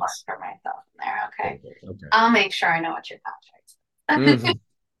 little plug yes. for myself in there. Okay. Okay, okay. I'll make sure I know what your contract is. Mhm.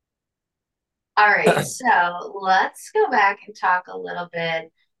 All right. So let's go back and talk a little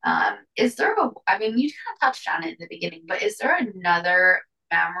bit. Is there I mean, you kind of touched on it in the beginning, but is there another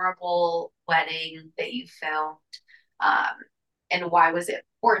memorable wedding that you filmed? Um, and why was it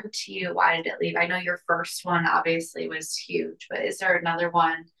important to you? Why did it leave? I know your first one obviously was huge, but is there another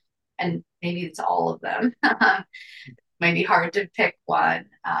one? And maybe it's all of them. Might be hard to pick one,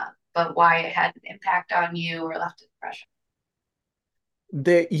 but why it had an impact on you or left an impression.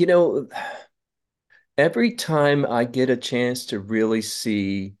 Every time I get a chance to really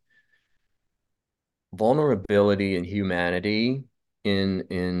see vulnerability and humanity in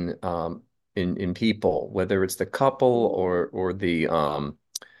people, whether it's the couple or the um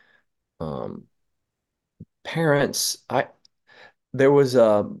parents. I There was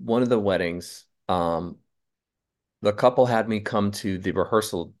one of the weddings, the couple had me come to the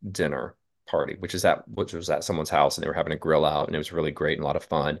rehearsal dinner party, which was at someone's house, and they were having a grill out, and it was really great and a lot of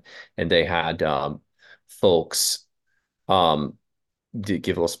fun. And they had folks um give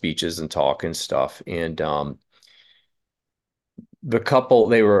little speeches and talk and stuff. And the couple,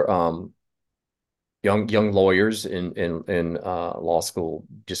 they were young lawyers in law school,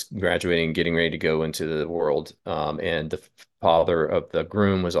 just graduating, getting ready to go into the world. And the father of the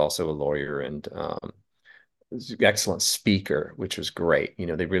groom was also a lawyer and was an excellent speaker, which was great.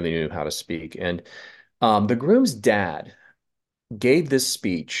 They really knew how to speak. And the groom's dad gave this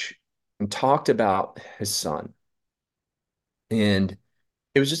speech and talked about his son. And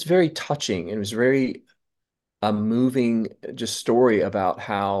it was just very touching. It was very a moving just story about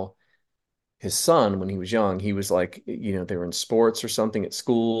how his son, when he was young, he was like, they were in sports or something at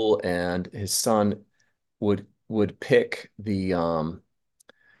school, and his son would pick the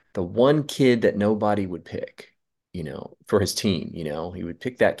one kid that nobody would pick, for his team. He would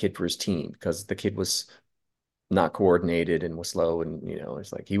pick that kid for his team because the kid was not coordinated and was slow, and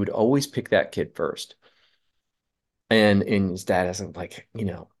it's like he would always pick that kid first. And his dad isn't like,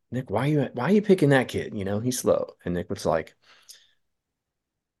 Nick, why are you picking that kid? He's slow. And Nick was like,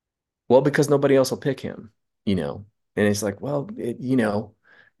 well, because nobody else will pick him, you know. And it's like, well,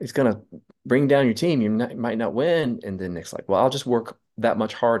 it's gonna bring down your team. Might not win. And then Nick's like, well, I'll just work that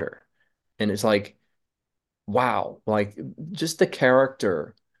much harder. And it's like, wow, like just the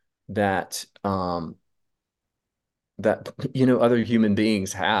character that that other human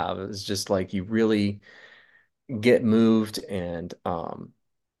beings have is just like you really get moved and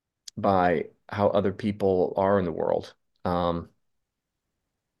by how other people are in the world.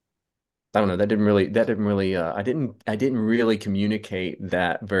 I don't know. That didn't really, I didn't really communicate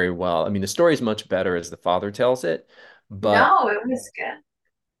that very well. I mean, the story is much better as the father tells it, but No, it was good.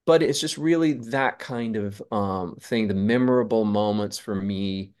 it's just really that kind of thing. The memorable moments for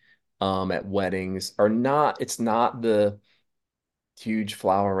me at weddings are not, it's not the huge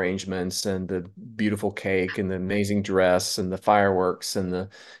flower arrangements and the beautiful cake and the amazing dress and the fireworks and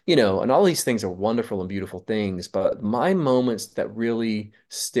and all these things are wonderful and beautiful things. But my moments that really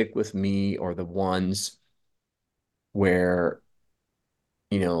stick with me are the ones where,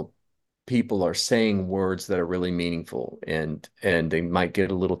 you know, people are saying words that are really meaningful and they might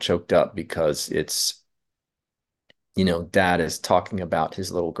get a little choked up because it's, dad is talking about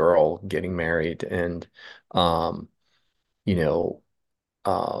his little girl getting married and um, you know,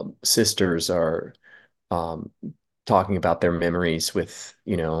 sisters are um, talking about their memories with,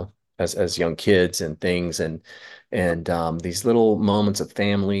 as young kids and things and these little moments of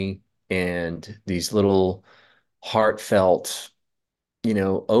family and these little heartfelt,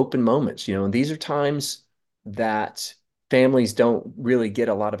 open moments, and these are times that families don't really get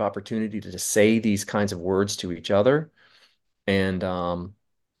a lot of opportunity to say these kinds of words to each other. And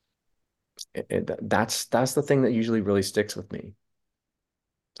that's the thing that usually really sticks with me.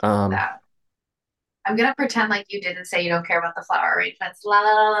 Um, That. I'm gonna pretend like you didn't say you don't care about the flower arrangements. La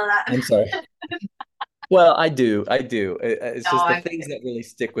la la la la. I'm sorry. Well, I do. I do. It's No, just the I'm things that really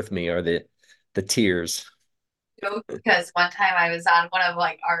stick with me are the tears. joking because one time I was on one of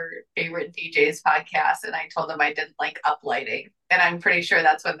like our favorite DJs podcasts and I told them I didn't like uplighting. And I'm pretty sure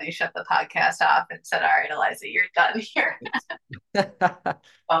that's when they shut the podcast off and said, all right, Eliza, you're done here.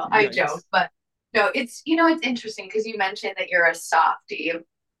 Well, I joke, Yikes. but no, it's interesting because you mentioned that you're a softie.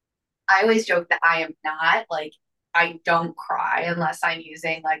 I always joke that I am not. Like, I don't cry unless I'm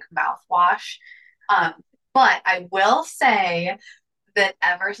using like mouthwash. Um, but I will say that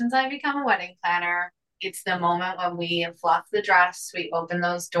ever since I've become a wedding planner, it's the moment when we fluff the dress, we open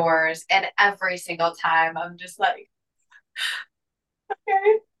those doors, and every single time I'm just like,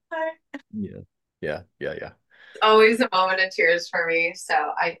 okay, bye. Yeah. Yeah. Yeah. Yeah. Always a moment of tears for me. So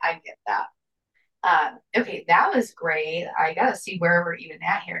I get that. Okay, that was great. I gotta see where we're even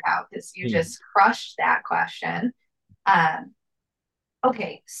at here now because you Hmm. just crushed that question. Um,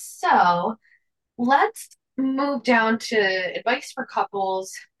 okay, so let's move down to advice for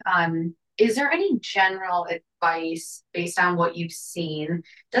couples. Is there any general advice based on what you've seen?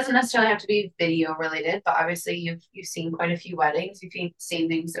 Doesn't necessarily have to be video related, but obviously you've seen quite a few weddings. You've seen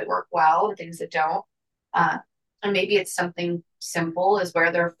things that work well and things that don't. Uh, and maybe it's something simple as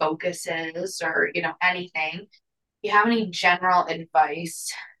where their focus is, or anything. You have any general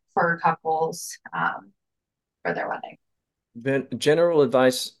advice for couples for their wedding? Then general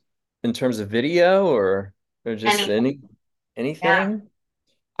advice. in terms of video or just Anything. Yeah. anything.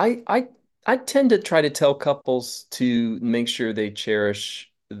 I I I tend to try to tell couples to make sure they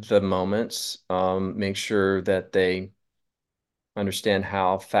cherish the moments, make sure that they understand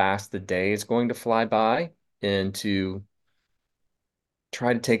how fast the day is going to fly by, and to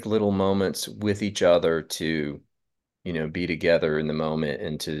try to take little moments with each other to, be together in the moment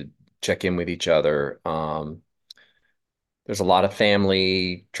and to check in with each other. There's a lot of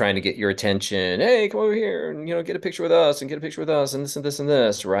family trying to get your attention. Hey, come over here and, get a picture with us and get a picture with us and this and this and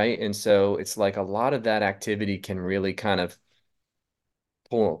this, right? And so it's like a lot of that activity can really kind of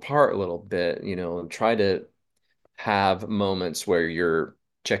pull apart a little bit, and try to have moments where you're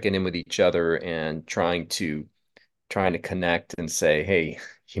checking in with each other and trying to connect and say, hey,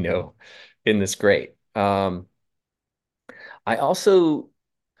 isn't this great? I also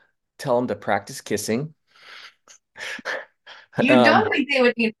tell them to practice kissing. You don't Um, think they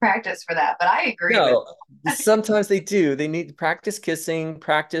would need practice for that, but I agree with no, sometimes they do. They need to practice kissing,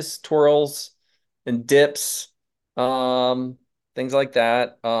 practice twirls and dips, um, things like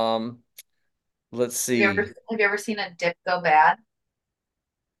that. Let's see. have you ever seen a dip go bad?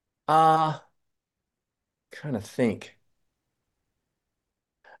 Uh, Trying to think.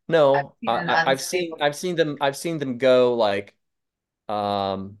 I've No, seen an I've unstable. seen them go like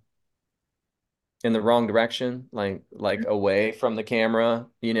um in the wrong direction, like away from the camera,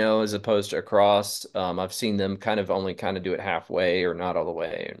 as opposed to across. I've seen them only kind of do it halfway or not all the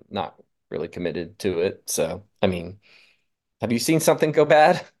way, not really committed to it. So, I mean, have you seen something go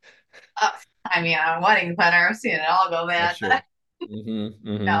bad? Uh, I mean, on a wedding planner, I've seen it all go Oh, bad, sure. but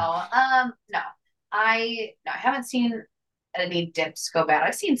Hmm. no, no. I haven't seen any dips go bad.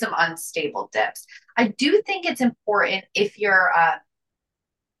 I've seen some unstable dips. I do think it's important if you're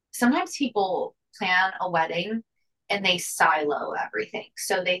sometimes people plan a wedding and they silo everything.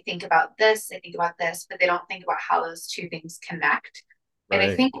 So they think about this, they think about this, but they don't think about how those two things connect. And I Right.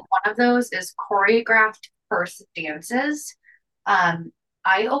 think one of those is choreographed first dances. Um,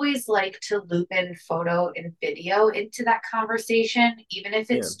 I always like to loop in photo and video into that conversation, even if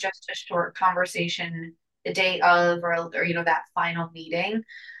Yeah. it's just a short conversation the day of or that final meeting,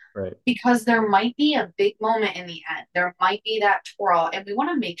 Right. because there might be a big moment in the end. There might be that twirl, and we want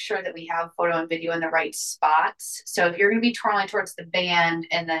to make sure that we have photo and video in the right spots. So if you're going to be twirling towards the band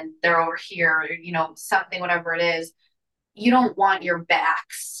and then they're over here, something, whatever it is, you don't want your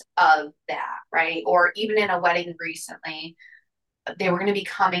backs of that, right? Or even in a wedding recently, they were going to be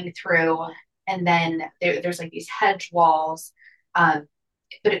coming through, and then there's like these hedge walls. Um,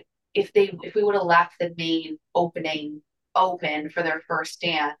 but if we would have left the main opening open for their first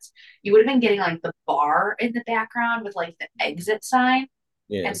dance, you would have been getting like the bar in the background with like the exit sign.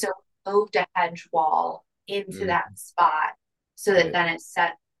 Yeah. And so moved a hedge wall into Mm, that spot so that right. then it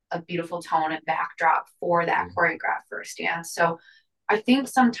set a beautiful tone and backdrop for that Mm. choreographed first dance. So I think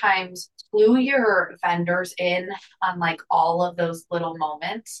sometimes clue your vendors in on like all of those little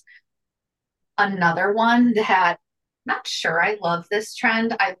moments. Another one that I'm not sure I love this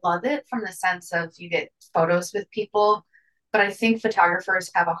trend. I love it from the sense of you get photos with people, but I think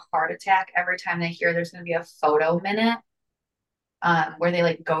photographers have a heart attack every time they hear there's going to be a photo minute, where they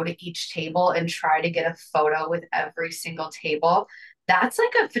like go to each table and try to get a photo with every single table. That's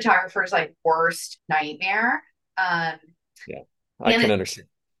like a photographer's like worst nightmare. Um, Yeah. I can and understand.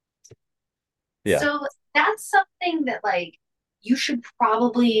 Yeah. So that's something that like you should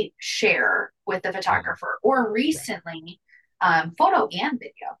probably share with the Mhm. photographer or Right. recently, photo and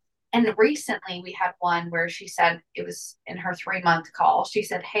video. And recently we had one where she said it was in her 3 month call. She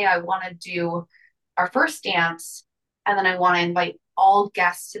said, hey, I want to do our first dance and then I want to invite all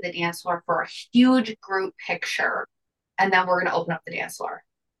guests to the dance floor for a huge group picture. And then we're going to open up the dance floor.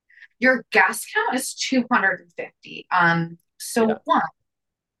 Your guest count is 250. Yeah. So one,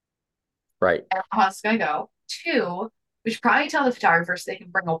 Right. I don't know how it's gonna go. Two, we should probably tell the photographers they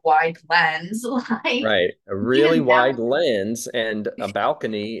can bring a wide lens. Like Right. A really even that, wide lens and a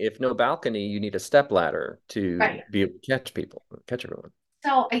balcony. If no balcony, you need a step ladder to right? be able to catch people, catch everyone.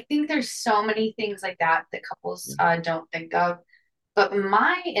 So I think there's so many things like that that couples Yeah. don't think of. But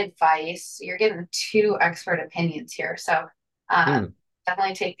my advice, you're getting two expert opinions here, so uh, Hmm.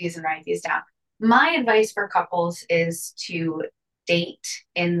 definitely take these and write these down. My advice for couples is to date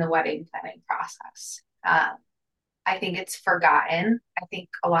in the wedding planning process. I think it's forgotten. I think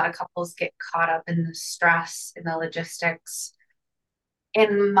a lot of couples get caught up in the stress and the logistics.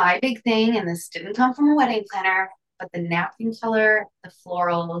 And my big thing, and this didn't come from a wedding planner, but the napkin color, the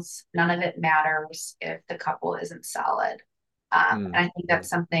florals, none of it matters if the couple isn't solid. Hmm. And I think that's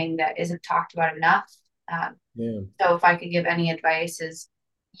something that isn't talked about enough. Um, Yeah. so if I could give any advice is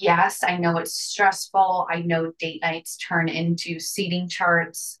yes, I know it's stressful. I know date nights turn into seating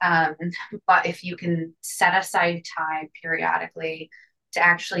charts. But if you can set aside time periodically to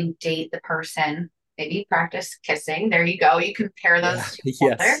actually date the person, maybe practice kissing. There you go. You can pair Yeah. those two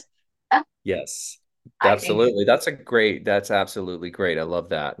together. Yes. Yes. I think, Absolutely. That's absolutely great. I love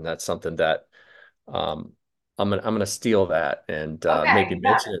that. And that's something that um I'm gonna steal that and maybe okay, yeah.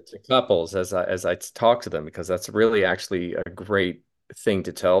 mention it to couples as I talk to them because that's really actually a great thing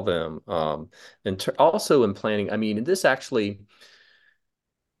to tell them. And also in planning, I mean, this actually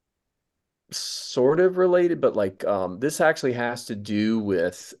sort of related, but like this actually has to do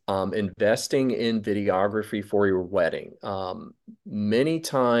with investing in videography for your wedding. Many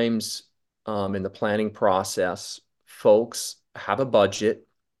times in the planning process, folks have a budget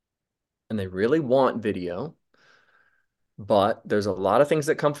and they really want video, but there's a lot of things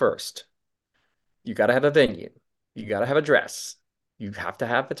that come first. You got to have a venue, you got to have a dress, you have to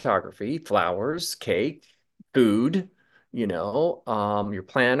have photography, flowers, cake, food, your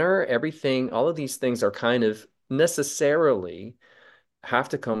planner, everything, all of these things are kind of necessarily have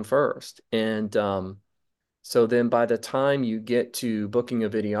to come first. And so then by the time you get to booking a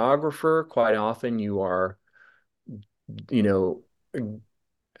videographer, quite often you are, you know,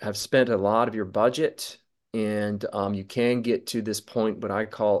 have spent a lot of your budget and you can get to this point, what I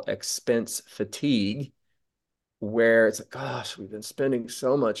call expense fatigue, where it's like, gosh, we've been spending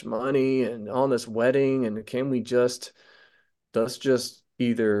so much money and on this wedding, and can we just let's just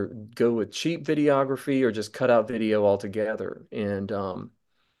either go with cheap videography or just cut out video altogether. And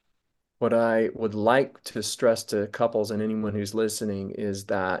what I would like to stress to couples and anyone who's listening is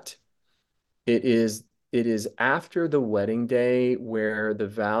that it is it is after the wedding day where the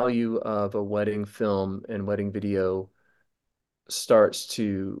value of a wedding film and wedding video starts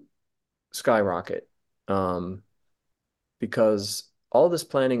to skyrocket. Um, because all this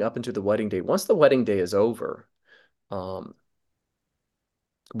planning up into the wedding day, once the wedding day is over, um,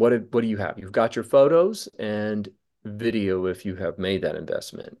 what do you have? You've got your photos and video if you have made that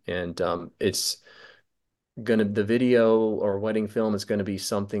investment, and it's gonna the video or wedding film is going to be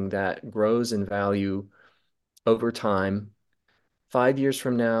something that grows in value over time. 5 years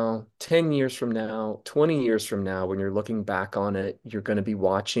from now, 10 years from now, 20 years from now, when you're looking back on it, you're going to be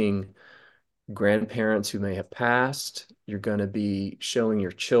watching grandparents who may have passed. You're going to be showing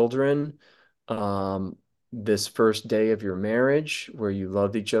your children um, this first day of your marriage where you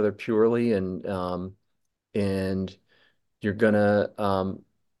loved each other purely, and you're gonna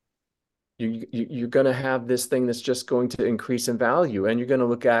you're gonna have this thing that's just going to increase in value, and you're gonna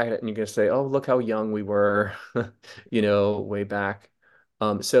look at it and you're gonna say, "Oh, look how young we were," way back.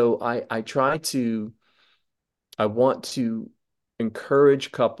 So I want to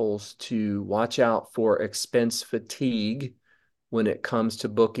encourage couples to watch out for expense fatigue when it comes to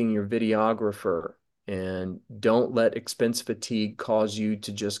booking your videographer. And don't let expense fatigue cause you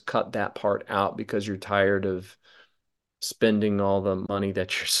to just cut that part out because you're tired of spending all the money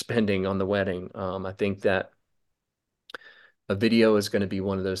that you're spending on the wedding. I think that a video is going to be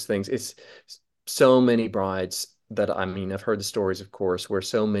one of those things. It's so many brides that I mean, I've heard the stories, of course, where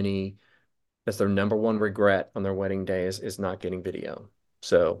so many that's their number one regret on their wedding day is not getting video.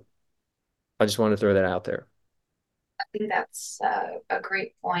 So I just want to throw that out there. I think that's a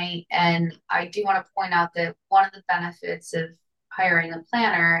great point. And I do want to point out that one of the benefits of hiring a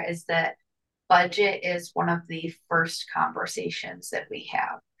planner is that budget is one of the first conversations that we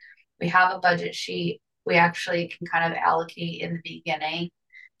have. We have a budget sheet. We actually can kind of allocate in the beginning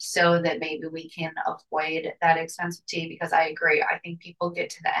so that maybe we can avoid that expensive tea because I agree. I think people get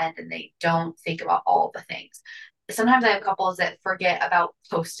to the end and they don't think about all the things. Sometimes I have couples that forget about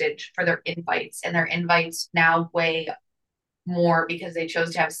postage for their invites, and their invites now weigh more because they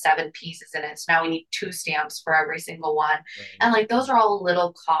chose to have 7 pieces in it. So now we need 2 stamps for every single one. Right. And like those are all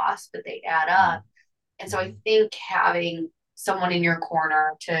little costs, but they add up. Mhm. And so I Mhm. think having someone in your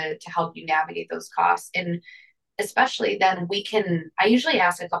corner to help you navigate those costs, and especially then we can I usually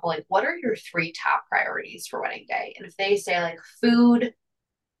ask a couple like what are your 3 top priorities for wedding day? And if they say like food,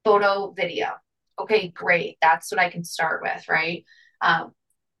 photo, video, okay, great. That's what I can start with, right? Um,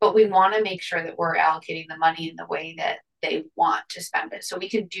 but we want to make sure that we're allocating the money in the way that they want to spend it. So we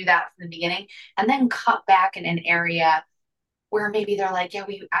can do that from the beginning and then cut back in an area where maybe they're like, yeah,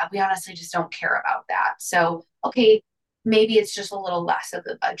 we honestly just don't care about that. So okay, maybe it's just a little less of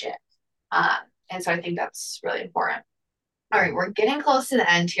the budget. Um, and so I think that's really important. All right, we're getting close to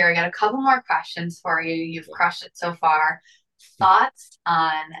the end here. I got a couple more questions for you. You've crushed it so far. Thoughts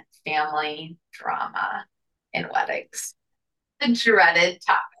on family drama in weddings? The dreaded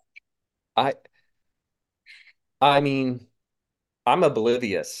topic. I I mean, I'm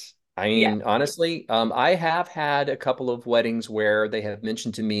oblivious. I Yeah. mean, honestly, I have had a couple of weddings where they have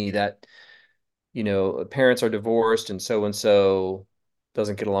mentioned to me that, parents are divorced and so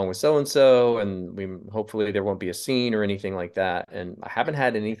doesn't get along with so and so, and we hopefully there won't be a scene or anything like that. And I haven't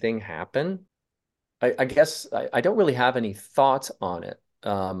had anything happen. I guess I don't really have any thoughts on it.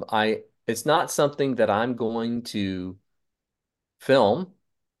 It's not something that I'm going to film.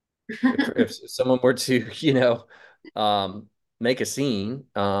 If someone were to, um, make a scene,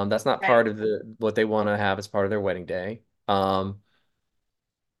 that's not Right. part of what they want to have as part of their wedding day. And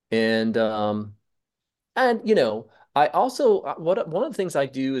and I also what one of the things I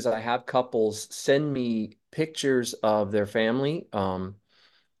do is I have couples send me pictures of their family.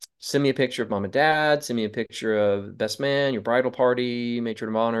 Send me a picture of mom and dad, send me a picture of best man, your bridal party, matron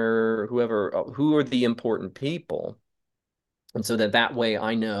of honor, whoever, who are the important people. And so that way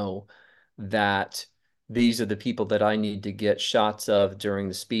I know that these are the people that I need to get shots of during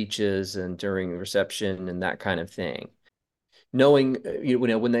the speeches and during the reception and that kind of thing. Knowing,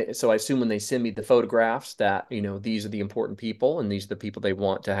 so I assume when they send me the photographs that, these are the important people and these are the people they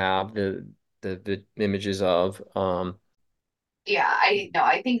want to have the images of. Yeah, I know.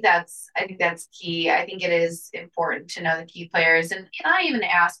 I think that's key. I think it is important to know the key players. And I even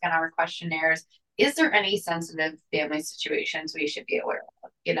ask on our questionnaires, is there any sensitive family situations we should be aware of?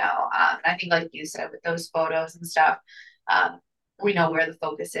 I think like you said with those photos and stuff, um, we know where the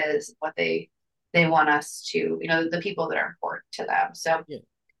focus is, what they want us to, the people that are important to them. So Yeah.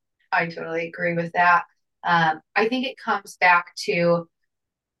 I totally agree with that. I think it comes back to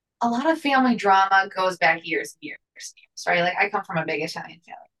a lot of family drama goes back years and years and years, right? Like I come from a big Italian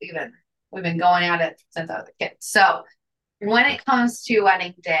family. We've been going at it since I was a kid. So when it comes to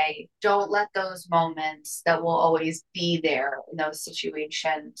wedding day, don't let those moments that will always be there in those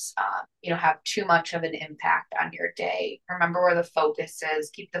situations, have too much of an impact on your day. Remember where the focus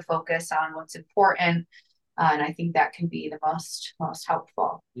is. Keep the focus on what's important, and I think that can be the most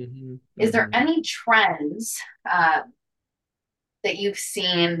helpful. Hmm. Is there Hmm. any trends that you've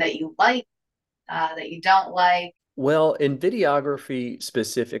seen that you like, that you don't like? Well, in videography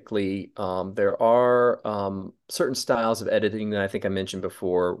specifically, there are certain styles of editing that I think I mentioned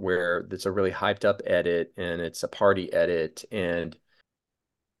before, where it's a really hyped up edit and it's a party edit. And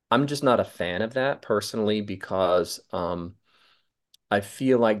I'm just not a fan of that personally because I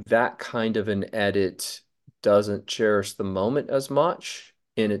feel like that kind of an edit doesn't cherish the moment as much.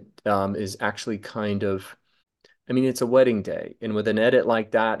 And it is actually kind of, I mean, it's a wedding day, and with an edit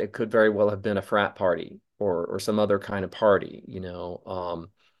like that, it could very well have been a frat party or some other kind of party,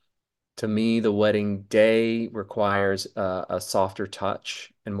 To me, the wedding day requires a softer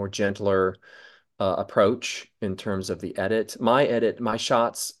touch and more gentler approach in terms of the edit. My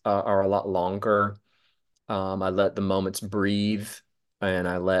shots are a lot longer. I let the moments breathe, and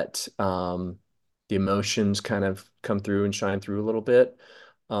I let the emotions kind of come through and shine through a little bit.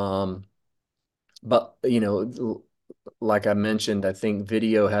 Um, but like I mentioned, I think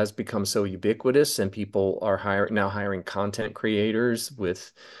video has become so ubiquitous and people are hiring content creators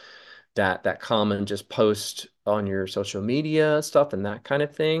with that common just post on your social media stuff and that kind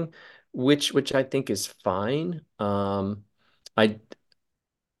of thing, which I think is fine. I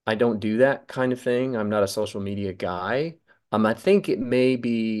I don't do that kind of thing. I'm not a social media guy. I think it may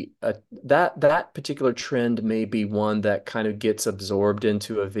be that particular trend may be one that kind of gets absorbed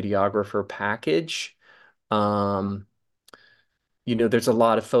into a videographer package. Um, there's a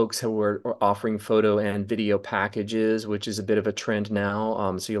lot of folks who are offering photo and video packages, which is a bit of a trend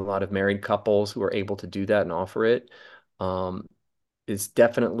now. See a lot of married couples who are able to do that and offer it. Um, it's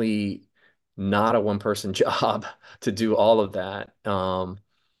definitely not a one-person job to do all of that.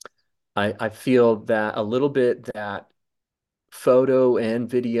 I feel that a little bit that photo and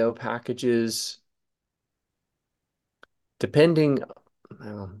video packages, depending,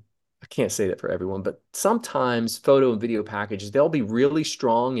 I can't say that for everyone, but sometimes photo and video packages, they'll be really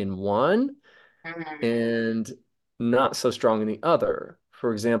strong in one Mhm. and not so strong in the other.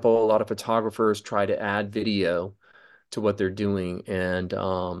 For example, a lot of photographers try to add video to what they're doing, and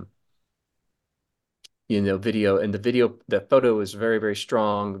the photo is very, very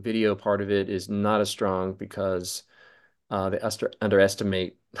strong. Video part of it is not as strong because they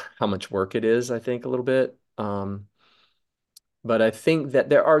underestimate how much work it is, I think, a little bit. But I think that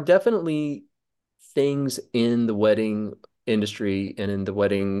there are definitely things in the wedding industry and in the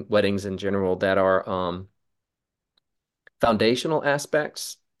weddings in general that are foundational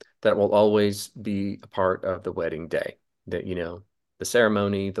aspects that will always be a part of the wedding day. That, the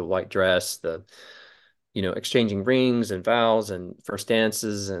ceremony, the white dress, the, exchanging rings and vows and first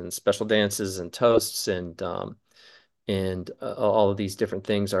dances and special dances and toasts and and all of these different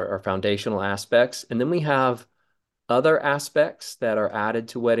things are foundational aspects. And then we have other aspects that are added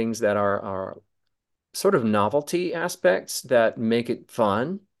to weddings that are sort of novelty aspects that make it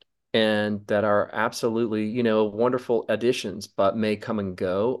fun and that are absolutely, wonderful additions, but may come and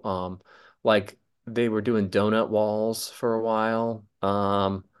go. Like they were doing donut walls for a while.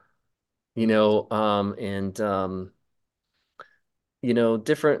 And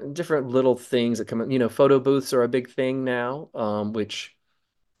different little things that come, photo booths are a big thing now, which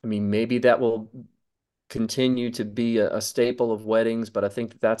I mean, maybe that will continue to be a staple of weddings, but I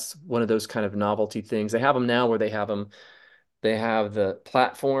think that's one of those kind of novelty things. They have them now where they have the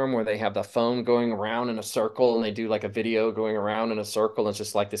platform where they have the phone going around in a circle and they do like a video going around in a circle. And it's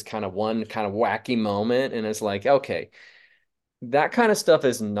just like this kind of one kind of wacky moment. And it's like, okay, that kind of stuff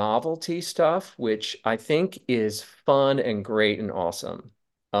is novelty stuff, which I think is fun and great and awesome.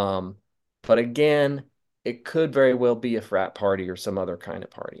 But again, it could very well be a frat party or some other kind of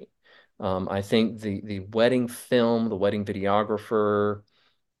party. I think the wedding film, the wedding videographer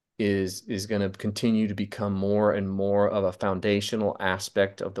is going to continue to become more and more of a foundational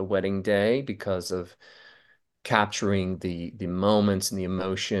aspect of the wedding day because of capturing the moments and the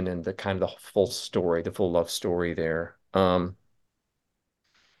emotion and the kind of the full story, the full love story there.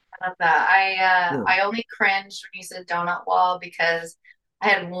 I love that. Yeah. I only cringed when you said donut wall because I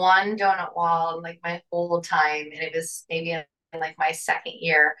had one donut wall in like my whole time, and it was maybe in like my second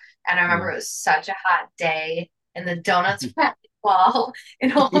year. And I remember Yeah. it was such a hot day, and the donuts were at the wall,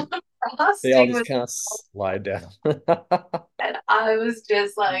 and all the They all frosting just was, kind of slide down. and I was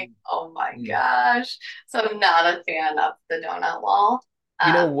just like, oh my gosh. So I'm not a fan of the donut wall.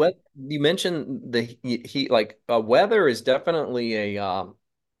 You know Um, what? You mentioned the heat, like weather is definitely a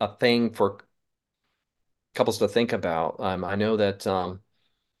thing for couples to think about. I know that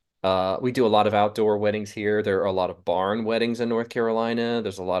we do a lot of outdoor weddings here. There are a lot of barn weddings in North Carolina.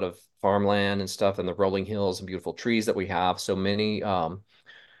 There's a lot of farmland and stuff and the rolling hills and beautiful trees that we have. So many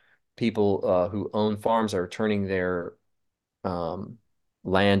people who own farms are turning their um,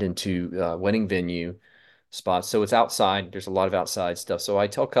 land into wedding venue spots. So it's outside. There's a lot of outside stuff. So I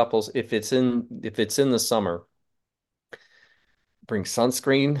tell couples if it's in the summer, bring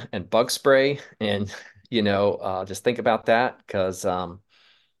sunscreen and bug spray and just think about that because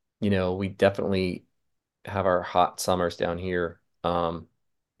we definitely have our hot summers down here.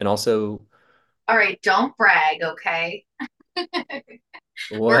 And also all right, don't brag, okay?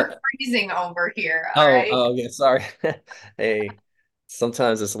 We're what? freezing over here, all Oh, right? oh yeah, sorry. Hey,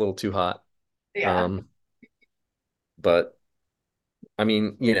 sometimes it's a little too hot. Yeah, Um, but I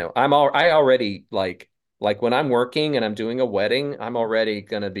mean, I already like when I'm working and I'm doing a wedding, I'm already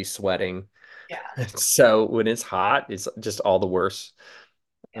gonna be sweating. yeah. So when it's hot, it's just all the worse.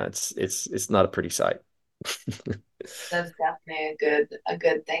 Yeah. It's not a pretty sight. That's definitely a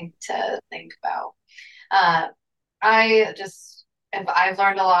good thing to think about. Uh, I just I've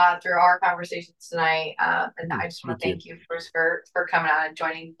learned a lot through our conversations tonight, and I just Me want to too. thank you for coming on and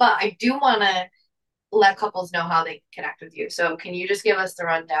joining. But I do want to let couples know how they can connect with you. So can you just give us the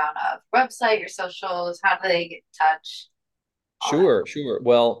rundown of website, your socials, how do they get in touch, all that? Sure, sure.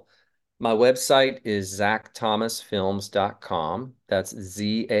 Well, my website is zachthomasfilms.com. That's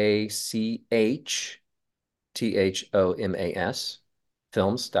ZACHTHOMAS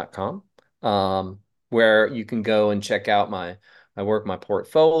films.com. Where you can go and check out my work, my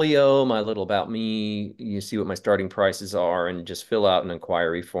portfolio, my little about me. You see what my starting prices are and just fill out an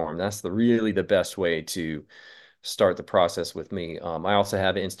inquiry form. That's really the best way to start the process with me. I also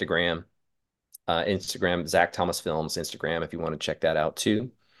have Instagram, Zach Thomas Films Instagram, if you want to check that out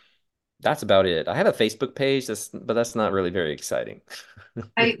too. That's about it. I have a Facebook page, but that's not really very exciting.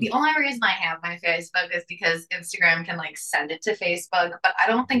 The only reason I have my Facebook is because Instagram can like send it to Facebook, but I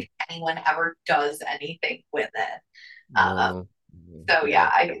don't think anyone ever does anything with it. Uh, No, so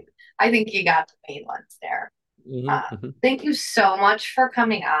yeah, no. I think you got the main ones there. Mhm, mhm. Thank you so much for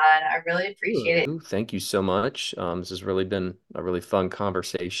coming on. I really appreciate it. Ooh, thank you so much. This has really been a really fun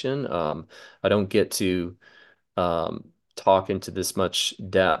conversation. I don't get to talk into this much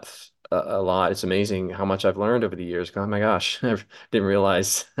depth a lot. It's amazing how much I've learned over the years. Oh my gosh, I didn't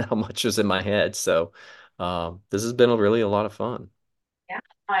realize how much was in my head. So, this has been really a lot of fun. Yeah,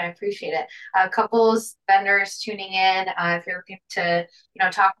 I appreciate it. Couples, vendors tuning in. If you're looking to,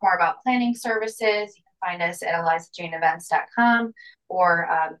 talk more about planning services, you can find us at ElizaJaneEvents.com or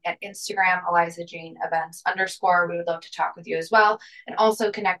at Instagram, ElizaJaneEvents_. We would love to talk with you as well and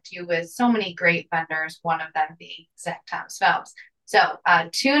also connect you with so many great vendors, one of them being Zach Thomas Films. So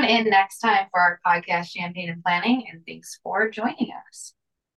tune in next time for our podcast, Champagne and Planning, and thanks for joining us.